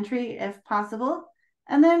re-entry if possible.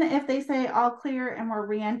 And then if they say all clear and we're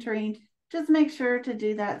re-entering, just make sure to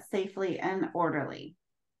do that safely and orderly.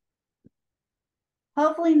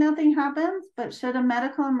 Hopefully nothing happens, but should a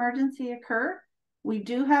medical emergency occur, we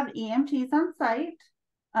do have EMTs on site.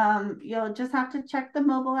 You'll just have to check the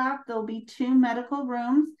mobile app. There'll be 2 medical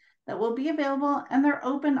rooms that will be available, and they're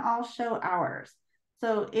open all show hours.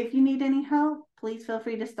 So if you need any help, please feel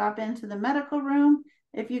free to stop into the medical room.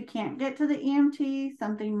 If you can't get to the EMT,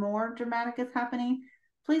 something more dramatic is happening,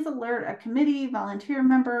 please alert a committee, volunteer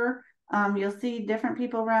member. You'll see different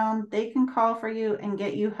people around. They can call for you and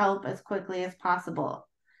get you help as quickly as possible.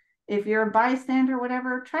 If you're a bystander,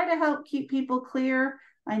 whatever, try to help keep people clear.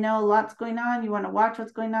 I know a lot's going on. You want to watch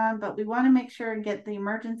what's going on, but we want to make sure and get the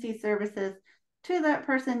emergency services to that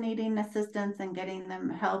person needing assistance and getting them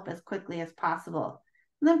help as quickly as possible.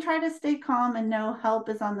 And then try to stay calm and know help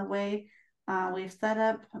is on the way. We've set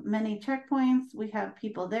up many checkpoints. We have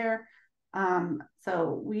people there.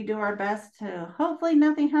 So we do our best to hopefully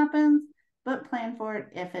nothing happens, but plan for it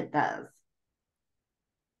if it does.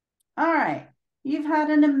 All right. You've had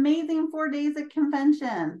an amazing 4 days at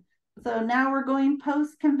convention. So now we're going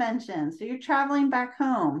post-convention. So you're traveling back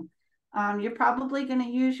home. You're probably going to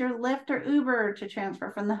use your Lyft or Uber to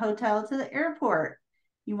transfer from the hotel to the airport.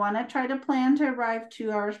 You want to try to plan to arrive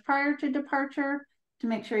 2 hours prior to departure to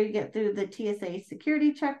make sure you get through the TSA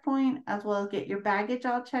security checkpoint, as well as get your baggage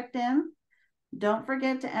all checked in. Don't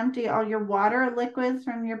forget to empty all your water or liquids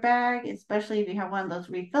from your bag, especially if you have one of those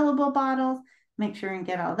refillable bottles. Make sure and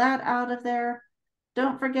get all that out of there.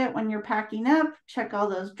 Don't forget when you're packing up, check all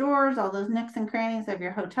those drawers, all those nooks and crannies of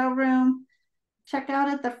your hotel room. Check out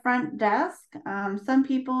at the front desk. Some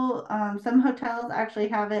hotels actually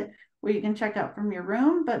have it where you can check out from your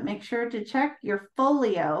room, but make sure to check your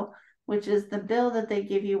folio, which is the bill that they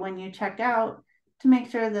give you when you check out, to make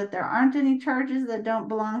sure that there aren't any charges that don't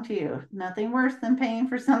belong to you. Nothing worse than paying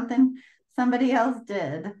for something somebody else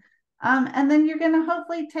did. And then you're going to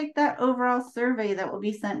hopefully take that overall survey that will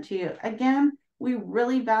be sent to you. Again, we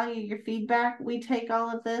really value your feedback. We take all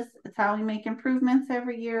of this. It's how we make improvements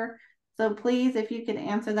every year. So please, if you could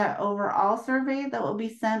answer that overall survey that will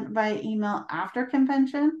be sent via email after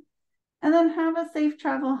convention, and then have a safe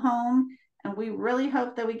travel home. And we really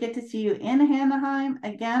hope that we get to see you in Anaheim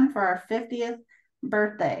again for our 50th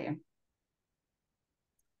birthday.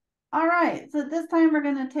 All right, so this time we're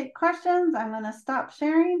going to take questions. I'm going to stop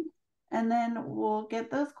sharing, and then we'll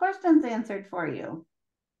get those questions answered for you.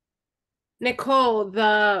 Nicole,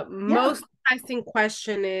 the most pressing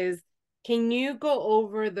question is, can you go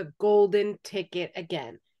over the golden ticket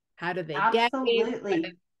again? How do they get it?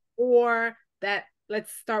 Absolutely. Or that,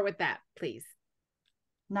 let's start with that, please.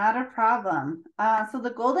 Not a problem. So the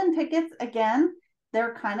golden tickets, again,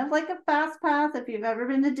 they're kind of like a fast pass. If you've ever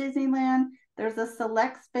been to Disneyland, there's a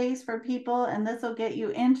select space for people, and this will get you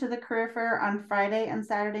into the career fair on Friday and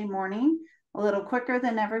Saturday morning, a little quicker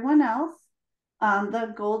than everyone else.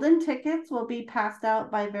 The golden tickets will be passed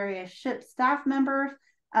out by various ship staff members,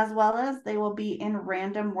 as well as they will be in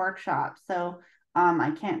random workshops. So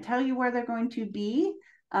I can't tell you where they're going to be.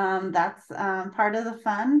 That's part of the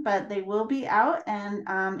fun, but they will be out.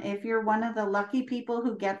 And if you're one of the lucky people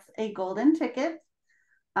who gets a golden ticket,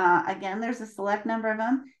 again, there's a select number of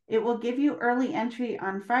them. It will give you early entry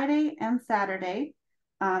on Friday and Saturday.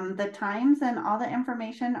 The times and all the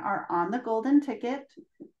information are on the golden ticket.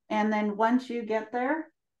 And then once you get there,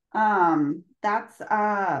 that's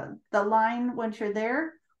the line. Once you're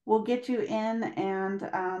there, will get you in, and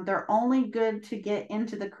they're only good to get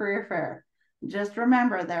into the career fair. Just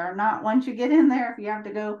remember, they're not, once you get in there, if you have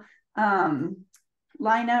to go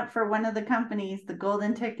line up for one of the companies, the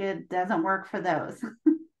golden ticket doesn't work for those.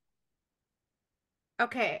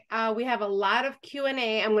 Okay, we have a lot of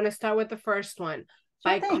Q&A. I'm going to start with the first one.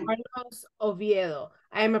 Sure By thing. Carlos Oviedo.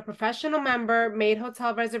 I am a professional member, made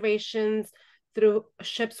hotel reservations through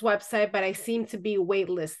Ship's website, but I seem to be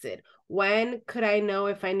waitlisted. When could I know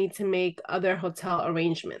if I need to make other hotel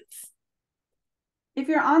arrangements? If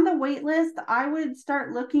you're on the wait list, I would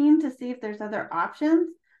start looking to see if there's other options.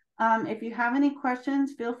 If you have any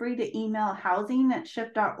questions, feel free to email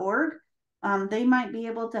housing@ship.org. They might be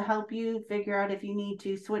able to help you figure out if you need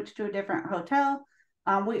to switch to a different hotel.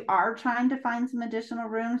 We are trying to find some additional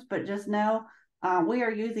rooms, but just know we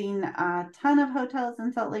are using a ton of hotels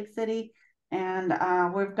in Salt Lake City, and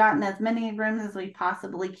we've gotten as many rooms as we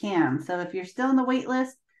possibly can. So if you're still on the wait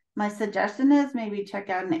list, my suggestion is maybe check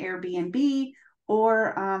out an Airbnb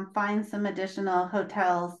or find some additional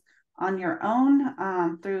hotels on your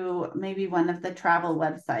own through maybe one of the travel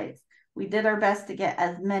websites. We did our best to get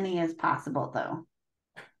as many as possible, though.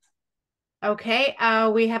 Okay,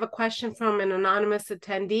 we have a question from an anonymous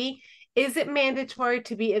attendee. Is it mandatory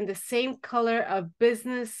to be in the same color of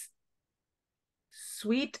business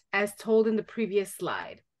suite as told in the previous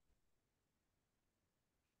slide?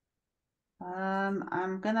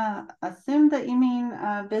 I'm gonna assume that you mean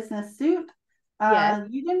a business suit. Yes.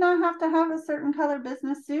 You do not have to have a certain color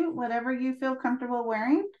business suit, whatever you feel comfortable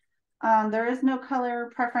wearing. There is no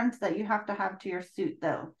color preference that you have to have to your suit,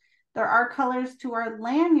 though. There are colors to our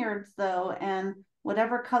lanyards, though, and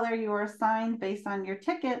whatever color you are assigned based on your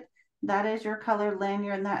ticket, that is your color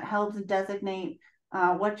lanyard, and that helps designate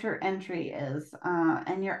what your entry is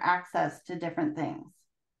and your access to different things.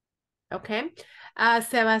 Okay.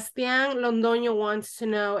 Sebastian Londoño wants to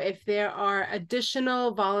know if there are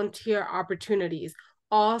additional volunteer opportunities.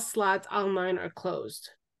 All slots online are closed.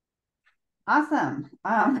 Awesome.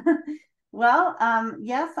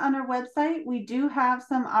 Yes, on our website, we do have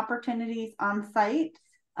some opportunities on site.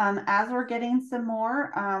 As we're getting some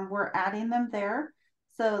more, we're adding them there.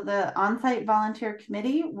 So the on-site volunteer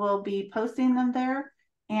committee will be posting them there,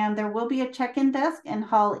 and there will be a check-in desk in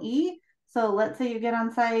Hall E. So let's say you get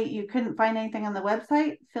on site, you couldn't find anything on the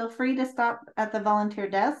website, feel free to stop at the volunteer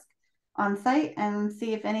desk on site and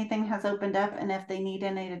see if anything has opened up and if they need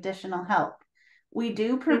any additional help. We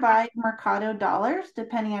do provide Mercado dollars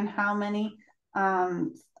depending on how many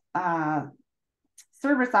uh,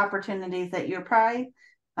 service opportunities that you apply,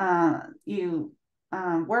 you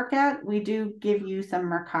work at. We do give you some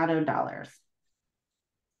Mercado dollars.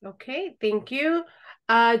 Okay, thank you.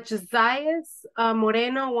 Josias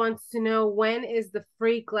Moreno wants to know, when is the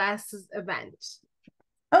free glasses event?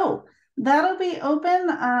 Oh, that'll be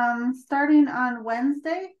open starting on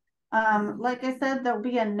Wednesday. Like I said, there'll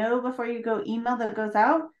be a know before you go email that goes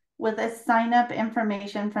out with a sign up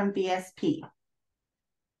information from VSP.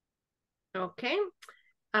 Okay.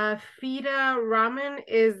 Fida Raman,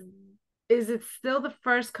 is it still the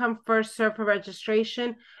first come first serve for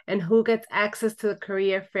registration, and who gets access to the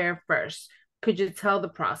career fair first? Could you tell the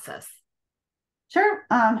process? Sure.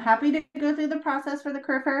 Happy to go through the process for the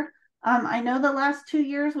career fair. I know the last 2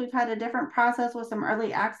 years we've had a different process with some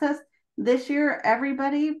early access. This year,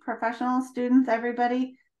 everybody, professional students,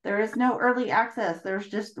 everybody, there is no early access. There's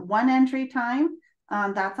just one entry time.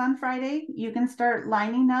 That's on Friday. You can start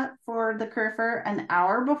lining up for the career fair an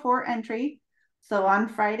hour before entry. So on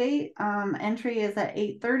Friday, entry is at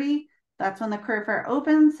 8:30. That's when the career fair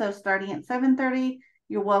opens. So starting at 7:30,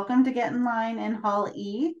 you're welcome to get in line in Hall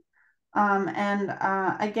E.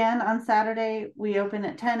 Again, on Saturday, we open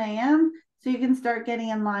at 10 a.m. So you can start getting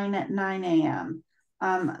in line at 9 a.m.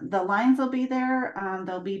 The lines will be there.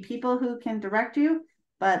 There'll be people who can direct you,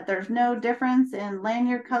 but there's no difference in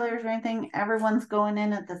lanyard colors or anything. Everyone's going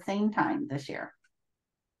in at the same time this year.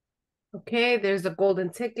 Okay, there's a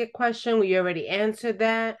golden ticket question. We already answered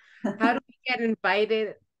that. How do we get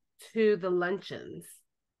invited to the luncheons?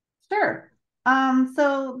 Sure.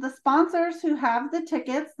 So the sponsors who have the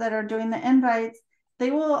tickets that are doing the invites,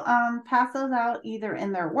 they will pass those out either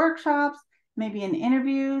in their workshops, maybe in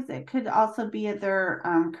interviews. It could also be at their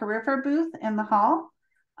career fair booth in the hall.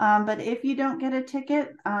 But if you don't get a ticket,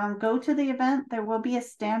 go to the event. There will be a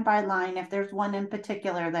standby line if there's one in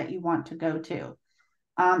particular that you want to go to.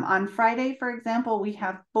 On Friday, for example, we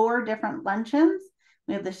have 4 different luncheons.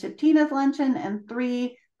 We have the SHPE luncheon and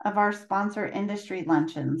 3 of our sponsor industry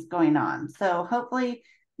luncheons going on. So hopefully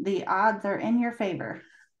the odds are in your favor.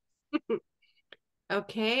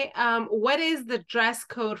 Okay. What is the dress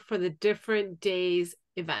code for the different days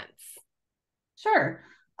events? Sure.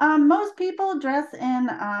 Most people dress in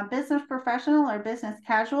business professional or business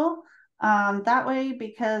casual. That way,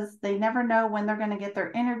 because they never know when they're going to get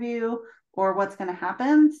their interview or what's going to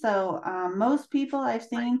happen. So most people I've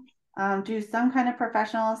seen do some kind of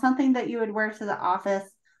professional, something that you would wear to the office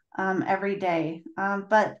every day.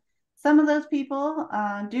 But some of those people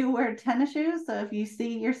do wear tennis shoes. So if you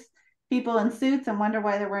see your people in suits and wonder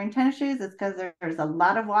why they're wearing tennis shoes, it's because there's a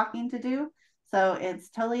lot of walking to do. So it's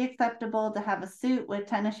totally acceptable to have a suit with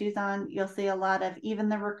tennis shoes on. You'll see a lot of even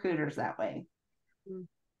the recruiters that way.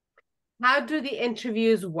 How do the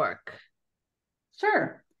interviews work?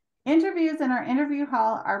 Sure. Interviews in our interview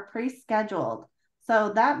hall are pre-scheduled.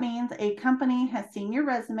 So that means a company has seen your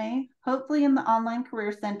resume, hopefully in the online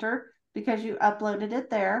career center because you uploaded it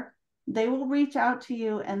there. They will reach out to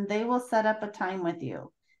you and they will set up a time with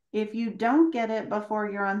you. If you don't get it before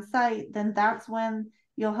you're on site, then that's when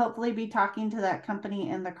you'll hopefully be talking to that company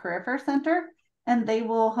in the career fair center, and they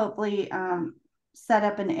will hopefully set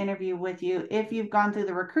up an interview with you. If you've gone through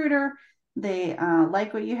the recruiter, they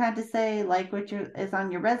like what you had to say, like what is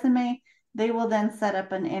on your resume, they will then set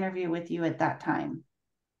up an interview with you at that time.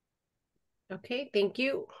 Okay, thank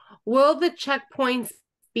you. Will the checkpoints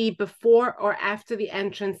be before or after the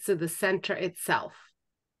entrance to the center itself?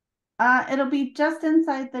 It'll be just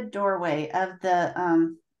inside the doorway of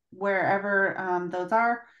the wherever those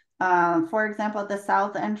are. For example, at the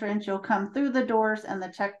south entrance, you'll come through the doors and the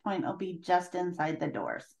checkpoint will be just inside the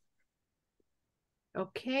doors.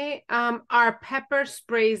 Okay. Are pepper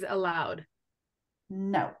sprays allowed?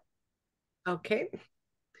 No. Okay.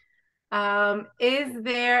 Is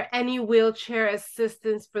there any wheelchair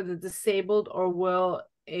assistance for the disabled or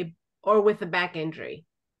with a back injury?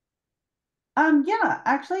 Yeah,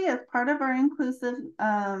 actually, as part of our inclusive,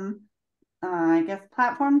 I guess,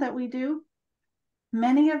 platform that we do,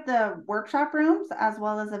 many of the workshop rooms, as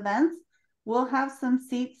well as events, will have some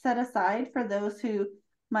seats set aside for those who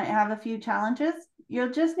might have a few challenges.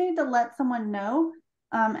 You'll just need to let someone know,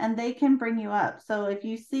 and they can bring you up. So if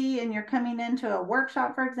you see and you're coming into a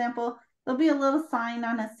workshop, for example, there'll be a little sign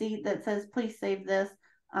on a seat that says, please save this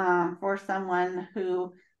for someone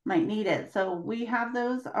who might need it. So we have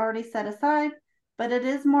those already set aside, but it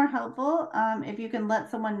is more helpful if you can let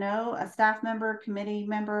someone know, a staff member, committee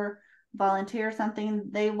member, volunteer something,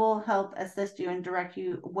 they will help assist you and direct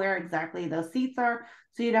you where exactly those seats are,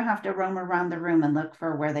 so you don't have to roam around the room and look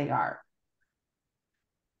for where they are.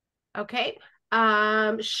 Okay.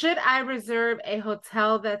 Should I reserve a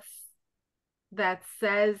hotel that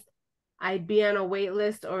says I'd be on a wait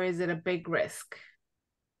list, or is it a big risk?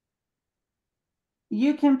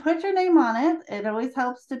 You can put your name on it. It always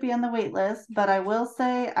helps to be on the wait list, but I will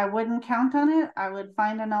say I wouldn't count on it. I would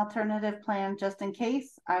find an alternative plan just in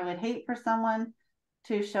case. I would hate for someone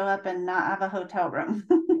to show up and not have a hotel room.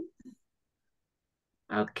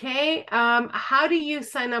 Okay. How do you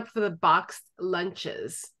sign up for the boxed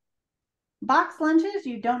lunches? Box lunches,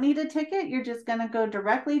 you don't need a ticket. You're just going to go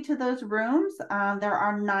directly to those rooms. There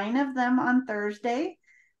are 9 of them on Thursday,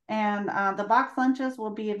 and the box lunches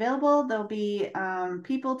will be available. There'll be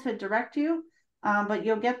people to direct you, but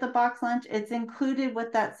you'll get the box lunch. It's included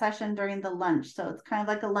with that session during the lunch, so it's kind of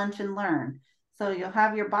like a lunch and learn. So you'll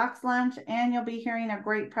have your box lunch, and you'll be hearing a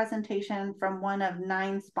great presentation from one of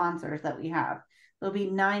 9 sponsors that we have. There'll be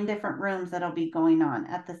 9 different rooms that'll be going on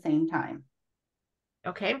at the same time.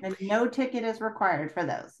 Okay. And no ticket is required for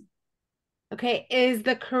those. Okay. Is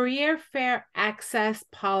the career fair access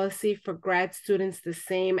policy for grad students the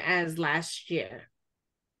same as last year?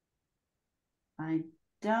 I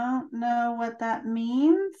don't know what that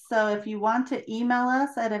means. So if you want to email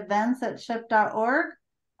us at events@ship.org,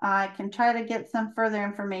 I can try to get some further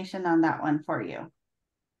information on that one for you.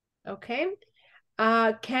 Okay.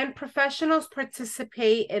 Can professionals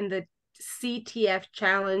participate in the CTF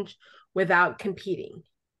challenge without competing?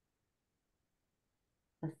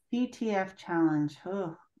 The CTF challenge.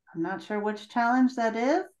 Oh, I'm not sure which challenge that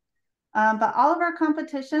is. But all of our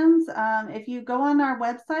competitions, if you go on our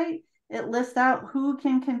website, it lists out who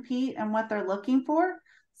can compete and what they're looking for.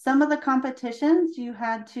 Some of the competitions you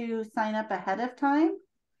had to sign up ahead of time.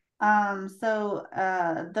 So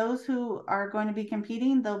those who are going to be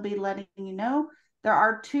competing, they'll be letting you know. There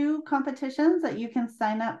are 2 competitions that you can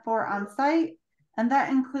sign up for on site, and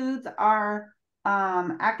that includes our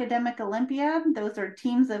academic Olympiad. Those are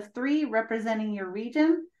teams of 3 representing your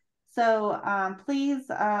region. So please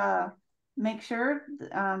make sure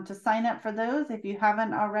to sign up for those. If you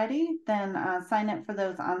haven't already, then sign up for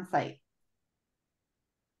those on site.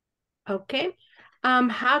 Okay.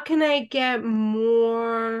 How can I get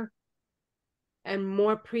more and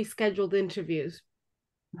more pre-scheduled interviews?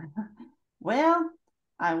 Well,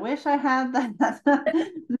 I wish I had that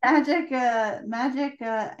magic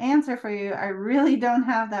answer for you. I really don't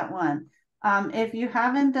have that one. If you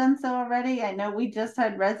haven't done so already, I know we just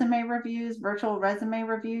had resume reviews, virtual resume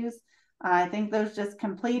reviews. I think those just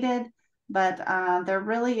completed, but there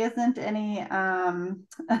really isn't any.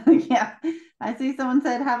 Yeah, I see someone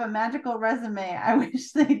said have a magical resume. I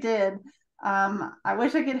wish they did. I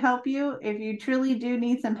wish I could help you. If you truly do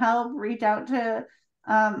need some help, reach out to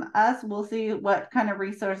us. We'll see what kind of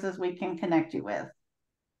resources we can connect you with.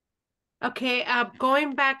 Okay,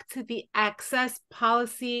 going back to the access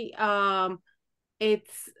policy,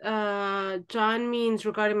 it's John means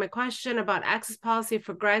regarding my question about access policy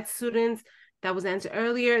for grad students that was answered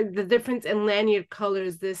earlier, the difference in lanyard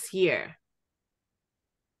colors this year.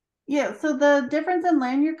 Yeah, so the difference in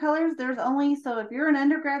lanyard colors, there's only, so if you're an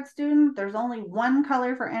undergrad student, there's only one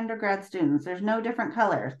color for undergrad students. There's no different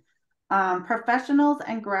colors. Professionals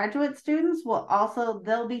and graduate students will also,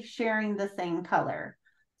 they'll be sharing the same color.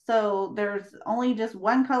 So there's only just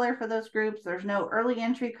one color for those groups. There's no early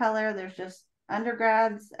entry color. There's just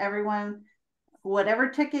undergrads, everyone, whatever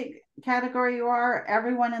ticket category you are,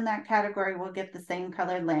 everyone in that category will get the same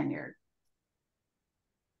colored lanyard.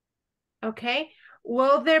 Okay.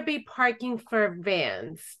 Will there be parking for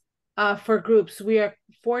vans? For groups, we are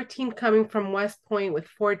 14 coming from West Point with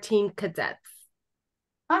 14 cadets.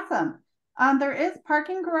 Awesome. There is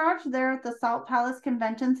parking garage there at the Salt Palace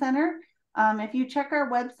Convention Center. If you check our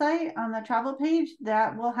website on the travel page,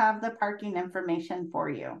 that will have the parking information for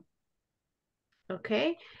you.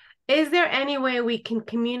 Okay. Is there any way we can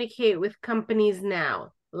communicate with companies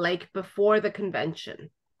now, like before the convention?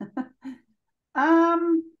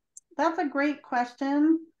 That's a great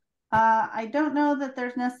question. I don't know that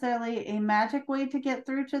there's necessarily a magic way to get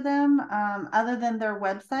through to them other than their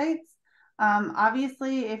websites.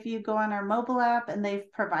 Obviously, if you go on our mobile app and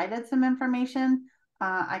they've provided some information,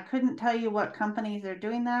 I couldn't tell you what companies are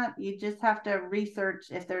doing that. You just have to research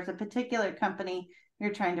if there's a particular company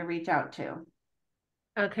you're trying to reach out to.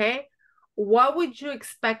 Okay. What would you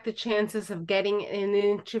expect the chances of getting an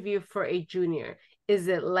interview for a junior? Is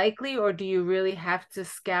it likely, or do you really have to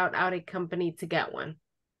scout out a company to get one?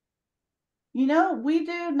 You know, we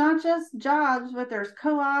do not just jobs, but there's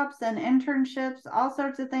co-ops and internships, all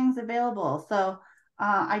sorts of things available. So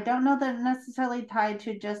I don't know that it's necessarily tied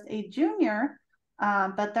to just a junior,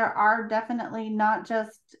 but there are definitely not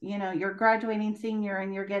just, you're graduating senior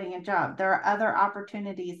and you're getting a job. There are other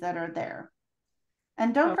opportunities that are there.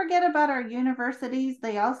 And don't forget about our universities.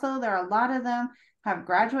 There are a lot of them have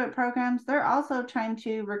graduate programs. They're also trying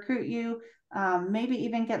to recruit you, maybe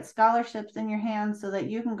even get scholarships in your hands so that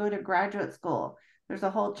you can go to graduate school. There's a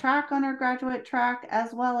whole track on our graduate track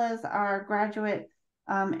as well as our graduate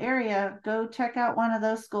area. Go check out one of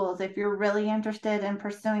those schools if you're really interested in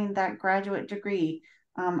pursuing that graduate degree,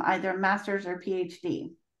 either master's or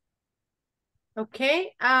PhD.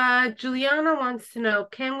 Okay. Juliana wants to know,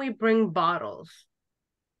 can we bring bottles?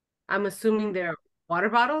 I'm assuming they're water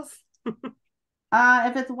bottles.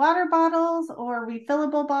 If it's water bottles or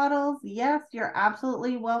refillable bottles, yes, you're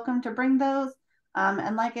absolutely welcome to bring those.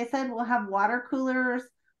 And like I said, we'll have water coolers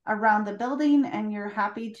around the building, and you're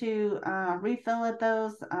happy to refill at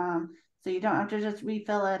those. So you don't have to just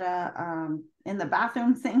refill at in the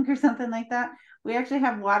bathroom sink or something like that. We actually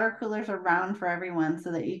have water coolers around for everyone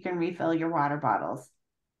so that you can refill your water bottles.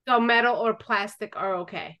 So metal or plastic are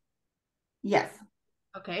okay. Yes.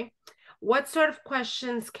 Okay. What sort of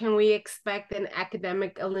questions can we expect in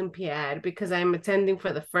academic Olympiad? Because I'm attending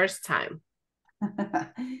for the first time.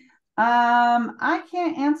 I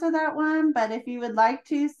can't answer that one, but if you would like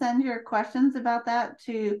to send your questions about that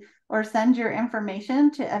or send your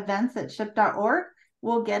information to events@ship.org,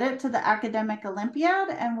 we'll get it to the Academic Olympiad,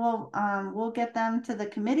 and we'll get them to the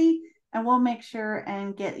committee, and we'll make sure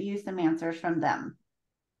and get you some answers from them.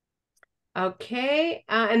 Okay.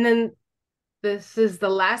 And then this is the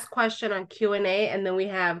last question on Q&A, and then we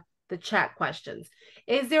have the chat questions.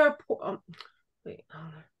 Is there a wait?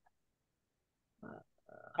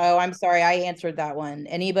 Oh, I'm sorry. I answered that one.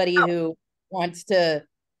 Anybody who wants to,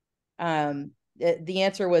 the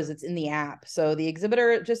answer was it's in the app. So the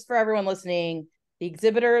exhibitor, just for everyone listening, the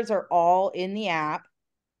exhibitors are all in the app,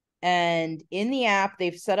 and in the app,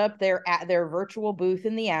 they've set up their virtual booth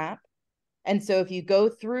in the app. And so if you go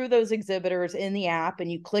through those exhibitors in the app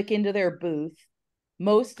and you click into their booth,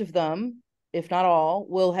 most of them, if not all,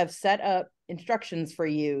 will have set up instructions for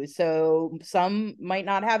you. So some might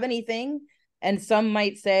not have anything, and some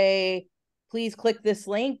might say, please click this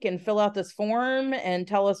link and fill out this form and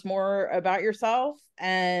tell us more about yourself.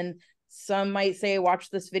 And some might say, watch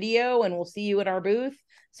this video and we'll see you at our booth.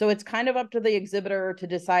 So it's kind of up to the exhibitor to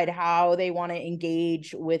decide how they want to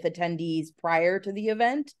engage with attendees prior to the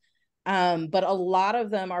event. But a lot of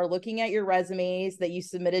them are looking at your resumes that you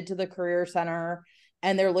submitted to the Career Center,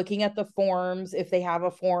 and they're looking at the forms if they have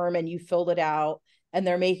a form and you filled it out, and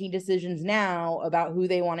they're making decisions now about who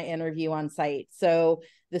they want to interview on site. So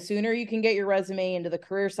the sooner you can get your resume into the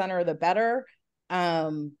Career Center, the better.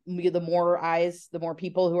 The more eyes, the more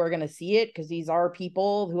people who are going to see it, because these are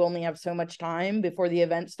people who only have so much time before the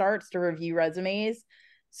event starts to review resumes.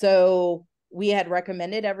 So we had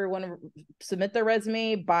recommended everyone submit their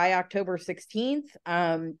resume by October 16th.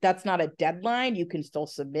 That's not a deadline. You can still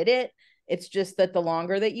submit it. It's just that the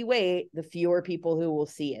longer that you wait, the fewer people who will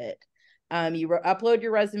see it. You upload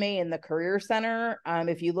your resume in the Career Center.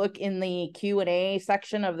 If you look in the Q&A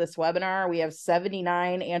section of this webinar, we have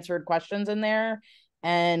 79 answered questions in there,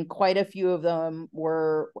 and quite a few of them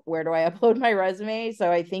were, where do I upload my resume? So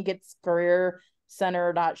I think it's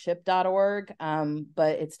careercenter.ship.org,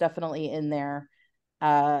 but it's definitely in there.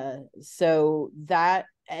 So that,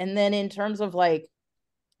 and then in terms of like,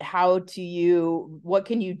 what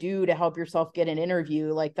can you do to help yourself get an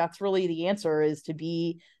interview? Like, that's really the answer, is to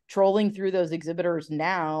be trolling through those exhibitors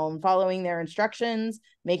now and following their instructions,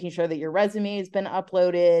 making sure that your resume has been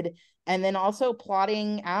uploaded, and then also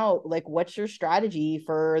plotting out, like, what's your strategy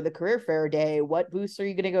for the career fair day? What booths are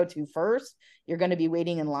you going to go to first? You're going to be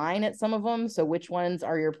waiting in line at some of them. So which ones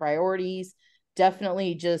are your priorities?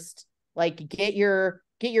 Definitely just like get your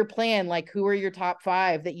plan, like who are your top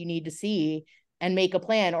 5 that you need to see, and make a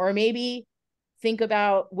plan. Or maybe think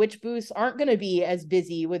about which booths aren't going to be as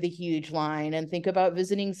busy with a huge line, and think about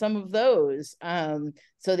visiting some of those,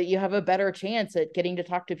 so that you have a better chance at getting to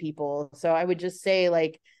talk to people. So I would just say,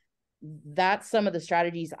 like, that's some of the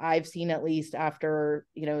strategies I've seen, at least after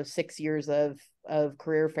 6 years of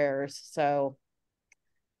career fairs. So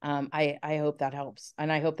I hope that helps,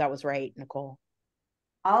 and I hope that was right, Nicole.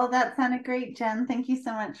 All of that sounded great, Jen. Thank you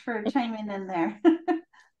so much for chiming in there.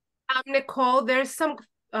 Nicole, there's some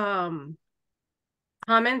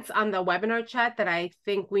comments on the webinar chat that I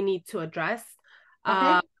think we need to address. Okay.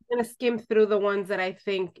 I'm going to skim through the ones that I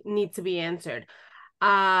think need to be answered.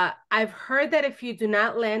 I've heard that if you do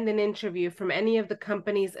not land an interview from any of the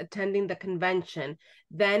companies attending the convention,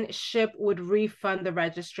 then SHIP would refund the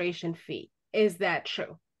registration fee. Is that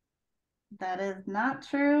true? That is not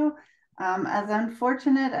true. As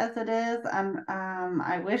unfortunate as it is,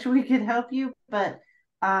 I wish we could help you, but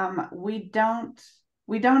we don't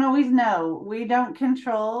always know. We don't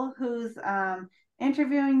control who's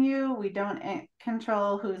interviewing you. We don't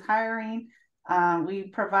control who's hiring. We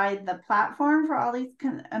provide the platform for all these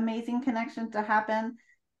amazing connections to happen,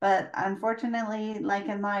 but unfortunately, like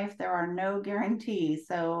in life, there are no guarantees.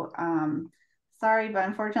 So sorry, but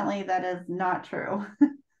unfortunately, that is not true.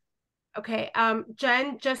 Okay,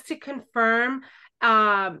 Jen, just to confirm,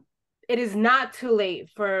 it is not too late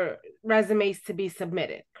for resumes to be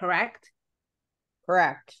submitted, correct?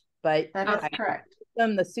 Correct. But That is correct.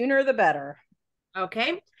 them the sooner the better.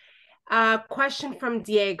 Okay. Question from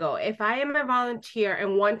Diego. If I am a volunteer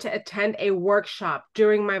and want to attend a workshop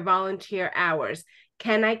during my volunteer hours,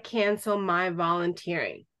 can I cancel my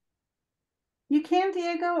volunteering? You can,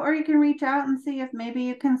 Diego, or you can reach out and see if maybe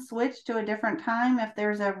you can switch to a different time if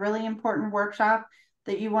there's a really important workshop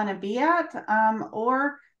that you want to be at,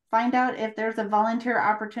 or find out if there's a volunteer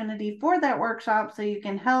opportunity for that workshop so you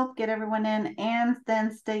can help get everyone in and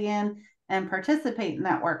then stay in and participate in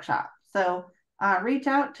that workshop. So reach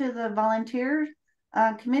out to the volunteer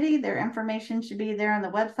committee. Their information should be there on the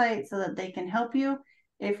website so that they can help you.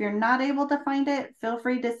 If you're not able to find it, feel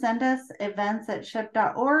free to send us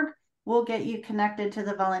events@ship.org. We'll get you connected to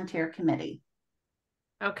the volunteer committee.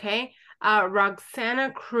 Okay.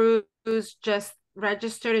 Roxana Cruz just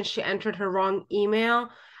registered and she entered her wrong email.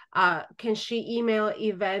 Can she email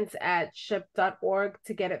events@ship.org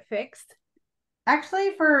to get it fixed?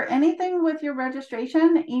 Actually, for anything with your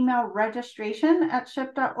registration, email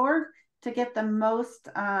registration@ship.org to get the most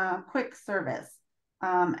quick service.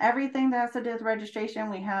 Everything that has to do with registration,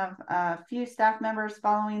 we have a few staff members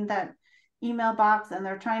following that email box, and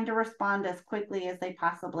they're trying to respond as quickly as they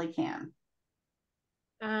possibly can.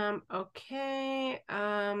 Okay.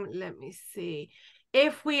 Let me see.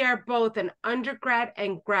 If we are both an undergrad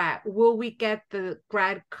and grad, will we get the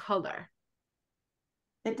grad color?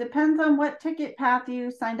 It depends on what ticket path you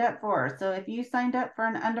signed up for. So if you signed up for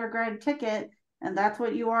an undergrad ticket and that's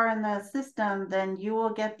what you are in the system, then you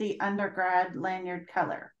will get the undergrad lanyard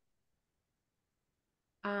color.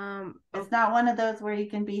 Okay. It's not one of those where you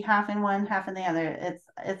can be half in one, half in the other.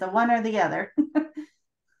 It's a one or the other.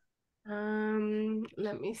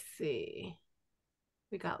 Let me see.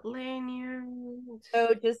 We got lanyards.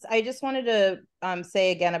 So I just wanted to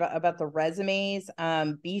say again about the resumes.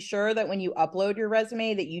 Be sure that when you upload your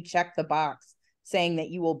resume that you check the box saying that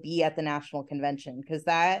you will be at the national convention, because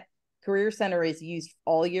that career center is used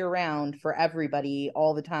all year round for everybody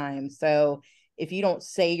all the time. So if you don't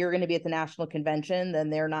say you're going to be at the national convention, then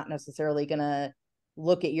they're not necessarily going to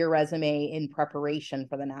look at your resume in preparation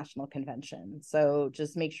for the national convention. So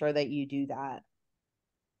just make sure that you do that.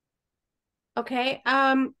 Okay.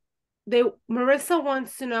 Marissa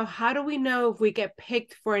wants to know, how do we know if we get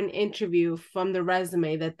picked for an interview from the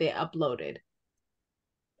resume that they uploaded?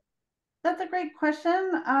 That's a great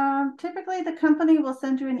question. Typically, the company will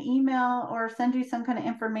send you an email or send you some kind of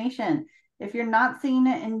information. If you're not seeing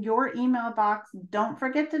it in your email box, don't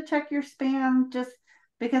forget to check your spam, just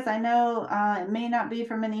because I know it may not be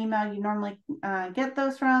from an email you normally get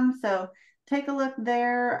those from. So take a look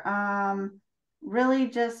there. Really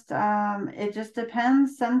just, it just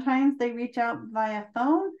depends. Sometimes they reach out via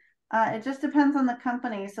phone. It just depends on the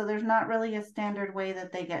company. So there's not really a standard way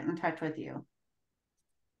that they get in touch with you.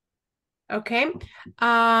 Okay.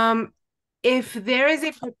 If there is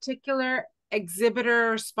a particular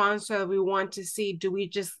exhibitor or sponsor we want to see, do we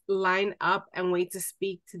just line up and wait to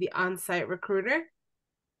speak to the on-site recruiter?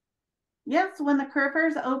 Yes, when the career fair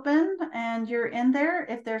is open and you're in there,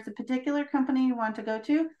 if there's a particular company you want to go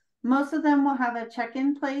to, most of them will have a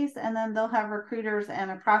check-in place, and then they'll have recruiters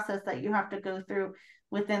and a process that you have to go through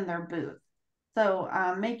within their booth. So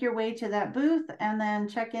make your way to that booth and then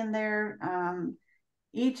check in there.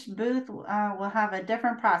 Each booth will have a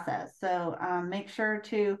different process. So make sure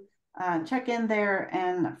to check in there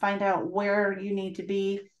and find out where you need to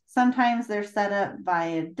be. Sometimes they're set up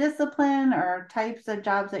by discipline or types of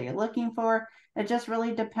jobs that you're looking for. It just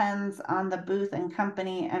really depends on the booth and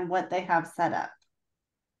company and what they have set up.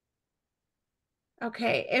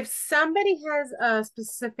 Okay, if somebody has a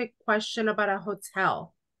specific question about a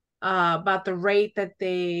hotel, about the rate that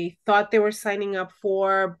they thought they were signing up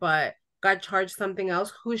for, but got charged something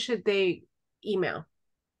else, who should they email?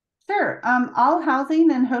 Sure. All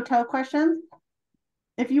housing and hotel questions,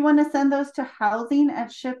 if you want to send those to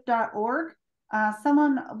housing@ship.org,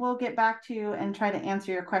 someone will get back to you and try to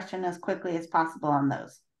answer your question as quickly as possible on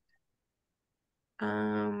those.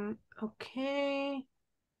 Okay.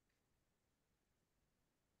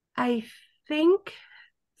 I think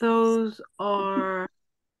those are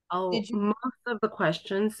most of the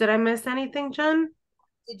questions. Did I miss anything, Jen?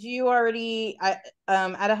 Did you already,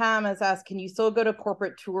 Adaham has asked, can you still go to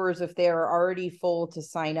corporate tours if they are already full to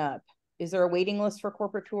sign up? Is there a waiting list for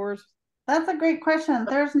corporate tours? That's a great question.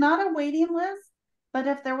 There's not a waiting list, but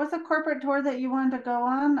if there was a corporate tour that you wanted to go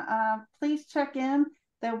on, please check in.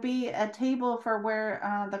 There'll be a table for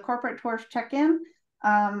where the corporate tours check in.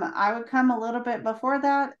 I would come a little bit before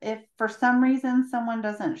that. If for some reason someone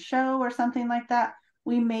doesn't show or something like that,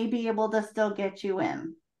 we may be able to still get you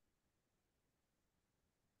in.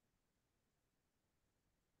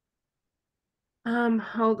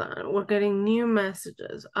 Hold on. We're getting new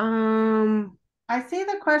messages. I see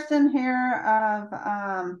the question here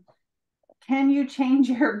of can you change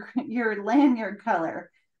your lanyard color?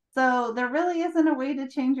 So there really isn't a way to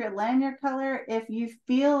change your lanyard color. If you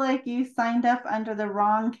feel like you signed up under the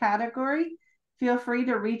wrong category, feel free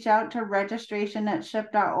to reach out to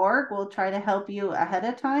registration@ship.org. We'll try to help you ahead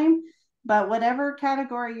of time. But whatever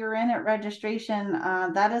category you're in at registration,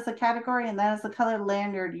 that is a category and that is the color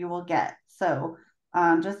lanyard you will get. So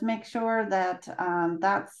just make sure that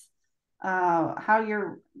that's how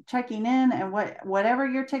you're checking in and whatever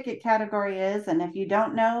your ticket category is. And if you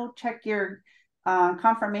don't know, check your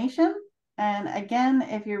confirmation. And again,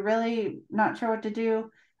 if you're really not sure what to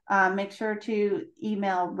do, make sure to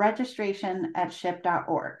email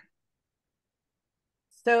registration@ship.org.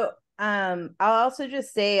 So I'll also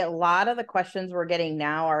just say a lot of the questions we're getting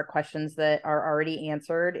now are questions that are already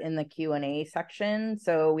answered in the Q&A section.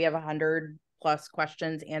 So we have 100+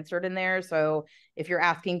 questions answered in there. So if you're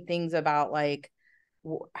asking things about like,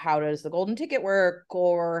 how does the golden ticket work,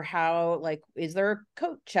 or how, like, is there a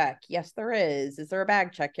coat check? Yes, there is. Is there a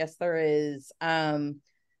bag check? Yes, there is.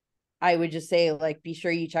 I would just say, like, be sure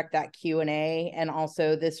you check that Q&A. And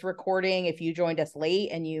also this recording, if you joined us late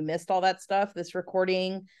and you missed all that stuff, this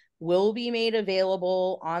recording will be made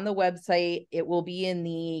available on the website. It will be in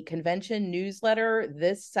the convention newsletter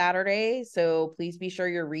this Saturday. So please be sure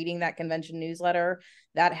you're reading that convention newsletter.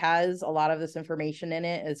 That has a lot of this information in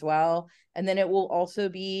it as well. And then it will also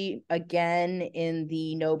be again in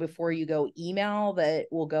the Know Before You Go email that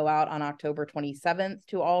will go out on October 27th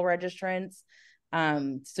to all registrants.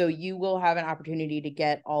 So you will have an opportunity to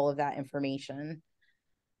get all of that information.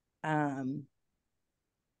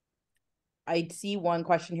 I see one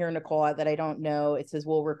question here, Nicole, that I don't know. It says,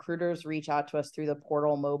 will recruiters reach out to us through the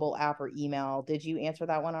portal, mobile app, or email? Did you answer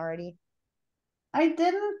that one already? I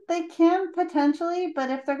didn't. They can potentially, but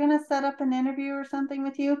if they're going to set up an interview or something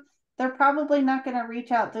with you, they're probably not going to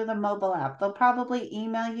reach out through the mobile app. They'll probably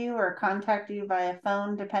email you or contact you via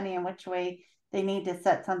phone, depending on which way they need to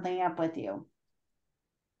set something up with you.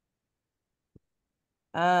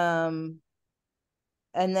 And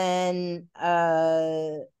then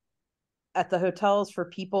at the hotels for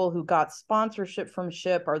people who got sponsorship from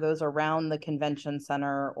SHIP, are those around the convention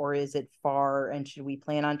center, or is it far? And should we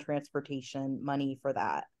plan on transportation money for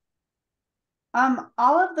that?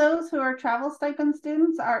 All of those who are travel stipend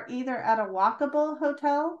students are either at a walkable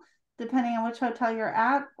hotel, depending on which hotel you're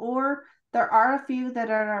at, or there are a few that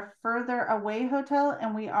are at a further away hotel,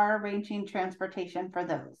 and we are arranging transportation for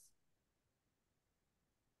those.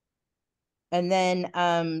 And then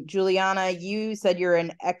Juliana, you said you're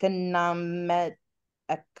an econometrics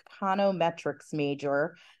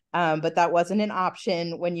major, but that wasn't an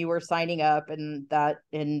option when you were signing up, and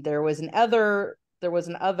there was an other,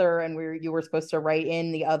 and you were supposed to write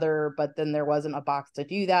in the other, but then there wasn't a box to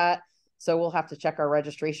do that. So we'll have to check our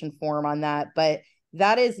registration form on that. But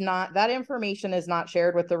that information is not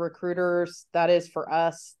shared with the recruiters. That is for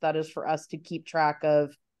us. That is for us to keep track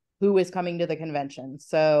of who is coming to the convention.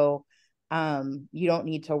 So you don't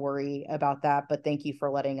need to worry about that, but thank you for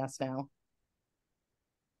letting us know.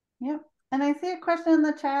 Yep. And I see a question in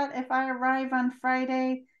the chat. If I arrive on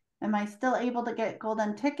Friday, am I still able to get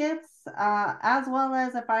golden tickets? As well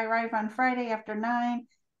as if I arrive on Friday after 9,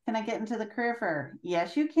 can I get into the career fair?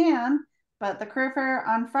 Yes, you can. But the career fair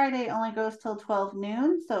on Friday only goes till 12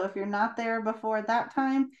 noon. So if you're not there before that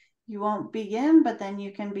time, you won't be in, but then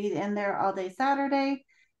you can be in there all day Saturday.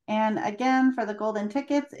 And again, for the golden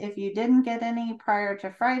tickets, if you didn't get any prior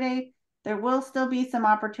to Friday, there will still be some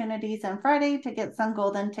opportunities on Friday to get some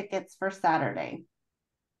golden tickets for Saturday.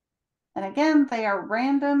 And again, they are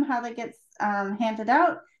random how they get handed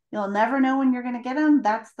out. You'll never know when you're going to get them.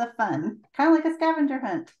 That's the fun. Kind of like a scavenger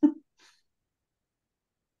hunt.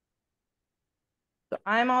 So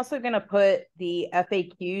I'm also going to put the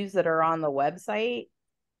FAQs that are on the website.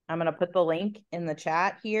 I'm going to put the link in the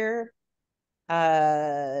chat here.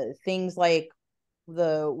 Things like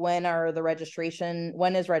when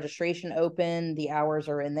is registration open, the hours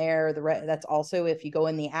are in there. That's also, if you go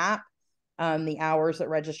in the app, the hours that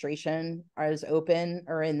registration is open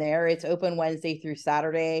are in there. It's open Wednesday through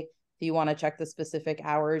Saturday. If you want to check the specific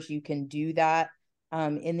hours, you can do that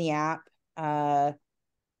in the app.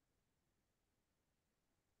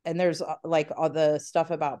 And there's like all the stuff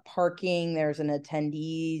about parking. There's an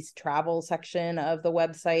attendees travel section of the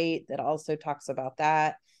website that also talks about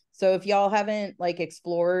that. So if y'all haven't like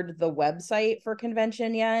explored the website for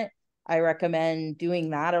convention yet, I recommend doing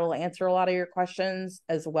that. It'll answer a lot of your questions,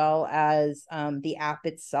 as well as the app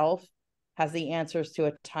itself has the answers to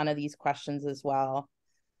a ton of these questions as well.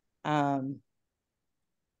 I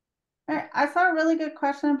saw a really good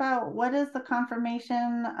question about what is the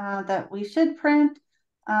confirmation that we should print.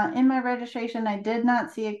 In my registration, I did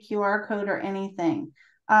not see a QR code or anything.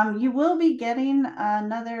 You will be getting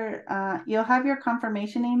another, you'll have your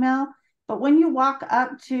confirmation email, but when you walk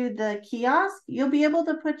up to the kiosk, you'll be able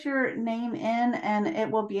to put your name in and it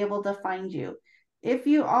will be able to find you. If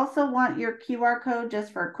you also want your QR code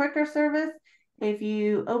just for quicker service, if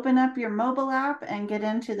you open up your mobile app and get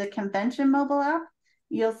into the convention mobile app,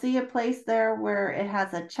 you'll see a place there where it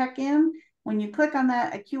has a check-in. When you click on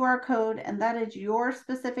that, a QR code, and that is your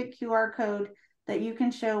specific QR code that you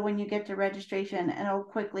can show when you get to registration, and it'll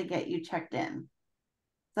quickly get you checked in.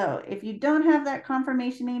 So if you don't have that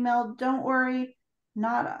confirmation email, don't worry,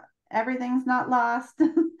 not everything's not lost.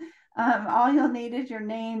 All you'll need is your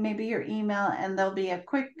name, maybe your email, and there'll be a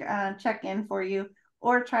quick check-in for you,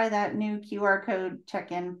 or try that new QR code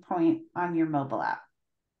check-in point on your mobile app.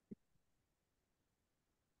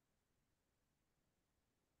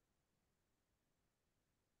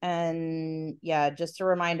 And yeah, just a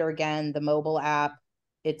reminder again, the mobile app,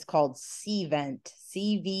 it's called Cvent,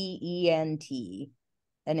 C-V-E-N-T.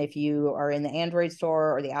 And if you are in the Android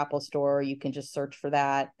store or the Apple store, you can just search for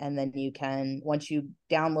that. And then you can, once you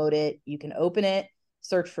download it, you can open it,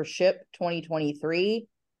 search for SHPE 2023,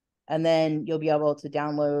 and then you'll be able to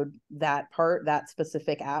download that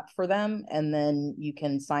specific app for them. And then you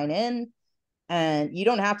can sign in. And you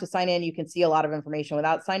don't have to sign in. You can see a lot of information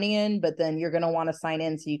without signing in, but then you're going to want to sign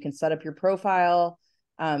in so you can set up your profile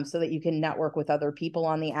so that you can network with other people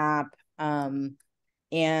on the app.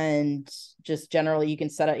 And just generally you can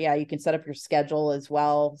set up your schedule as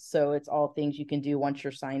well. So it's all things you can do once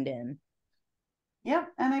you're signed in. Yep.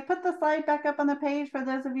 And I put the slide back up on the page for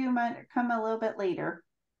those of you who might come a little bit later.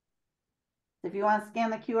 If you want to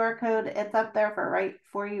scan the QR code, it's up there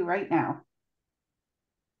for you right now.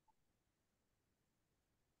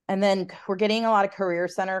 And then we're getting a lot of Career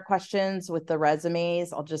Center questions with the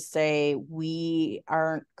resumes. I'll just say we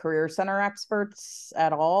aren't Career Center experts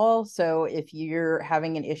at all. So if you're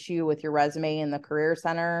having an issue with your resume in the Career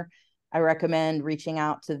Center, I recommend reaching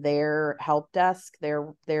out to their help desk.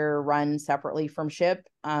 They're run separately from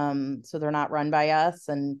SHPE. So they're not run by us.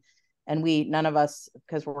 And none of us,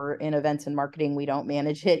 because we're in events and marketing, we don't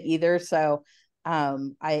manage it either. So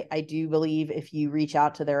I do believe if you reach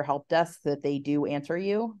out to their help desk that they do answer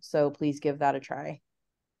you. So please give that a try.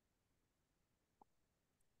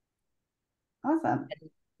 Awesome. And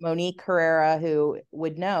Monique Herrera, who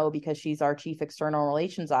would know because she's our Chief External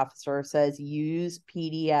Relations Officer, says use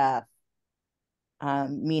PDF.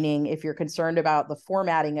 Meaning if you're concerned about the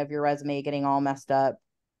formatting of your resume getting all messed up,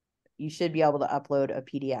 you should be able to upload a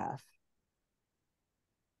PDF.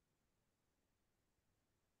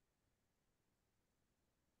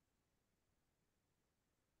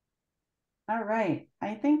 All right.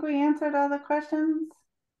 I think we answered all the questions.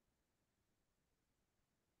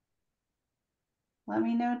 Let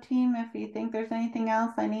me know, team, if you think there's anything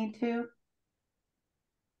else I need to.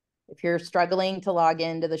 If you're struggling to log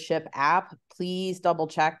into the SHPE app, please double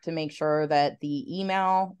check to make sure that the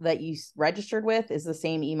email that you registered with is the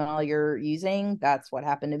same email you're using. That's what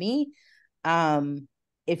happened to me.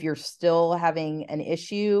 If you're still having an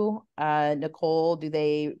issue, Nicole, do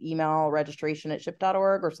they email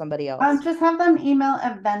registration@shpe.org or somebody else? Just have them email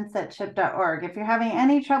events@shpe.org. If you're having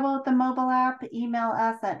any trouble with the mobile app, email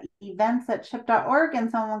us at events@shpe.org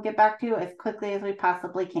and someone will get back to you as quickly as we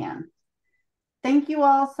possibly can. Thank you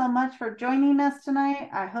all so much for joining us tonight.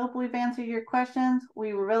 I hope we've answered your questions.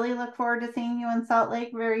 We really look forward to seeing you in Salt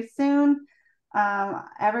Lake very soon.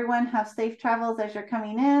 Everyone have safe travels as you're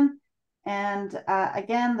coming in. And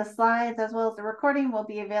again, the slides as well as the recording will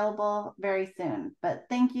be available very soon. But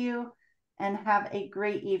thank you and have a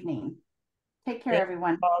great evening. Take care,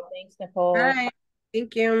 everyone. Thanks, Nicole. All right.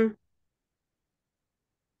 Thank you.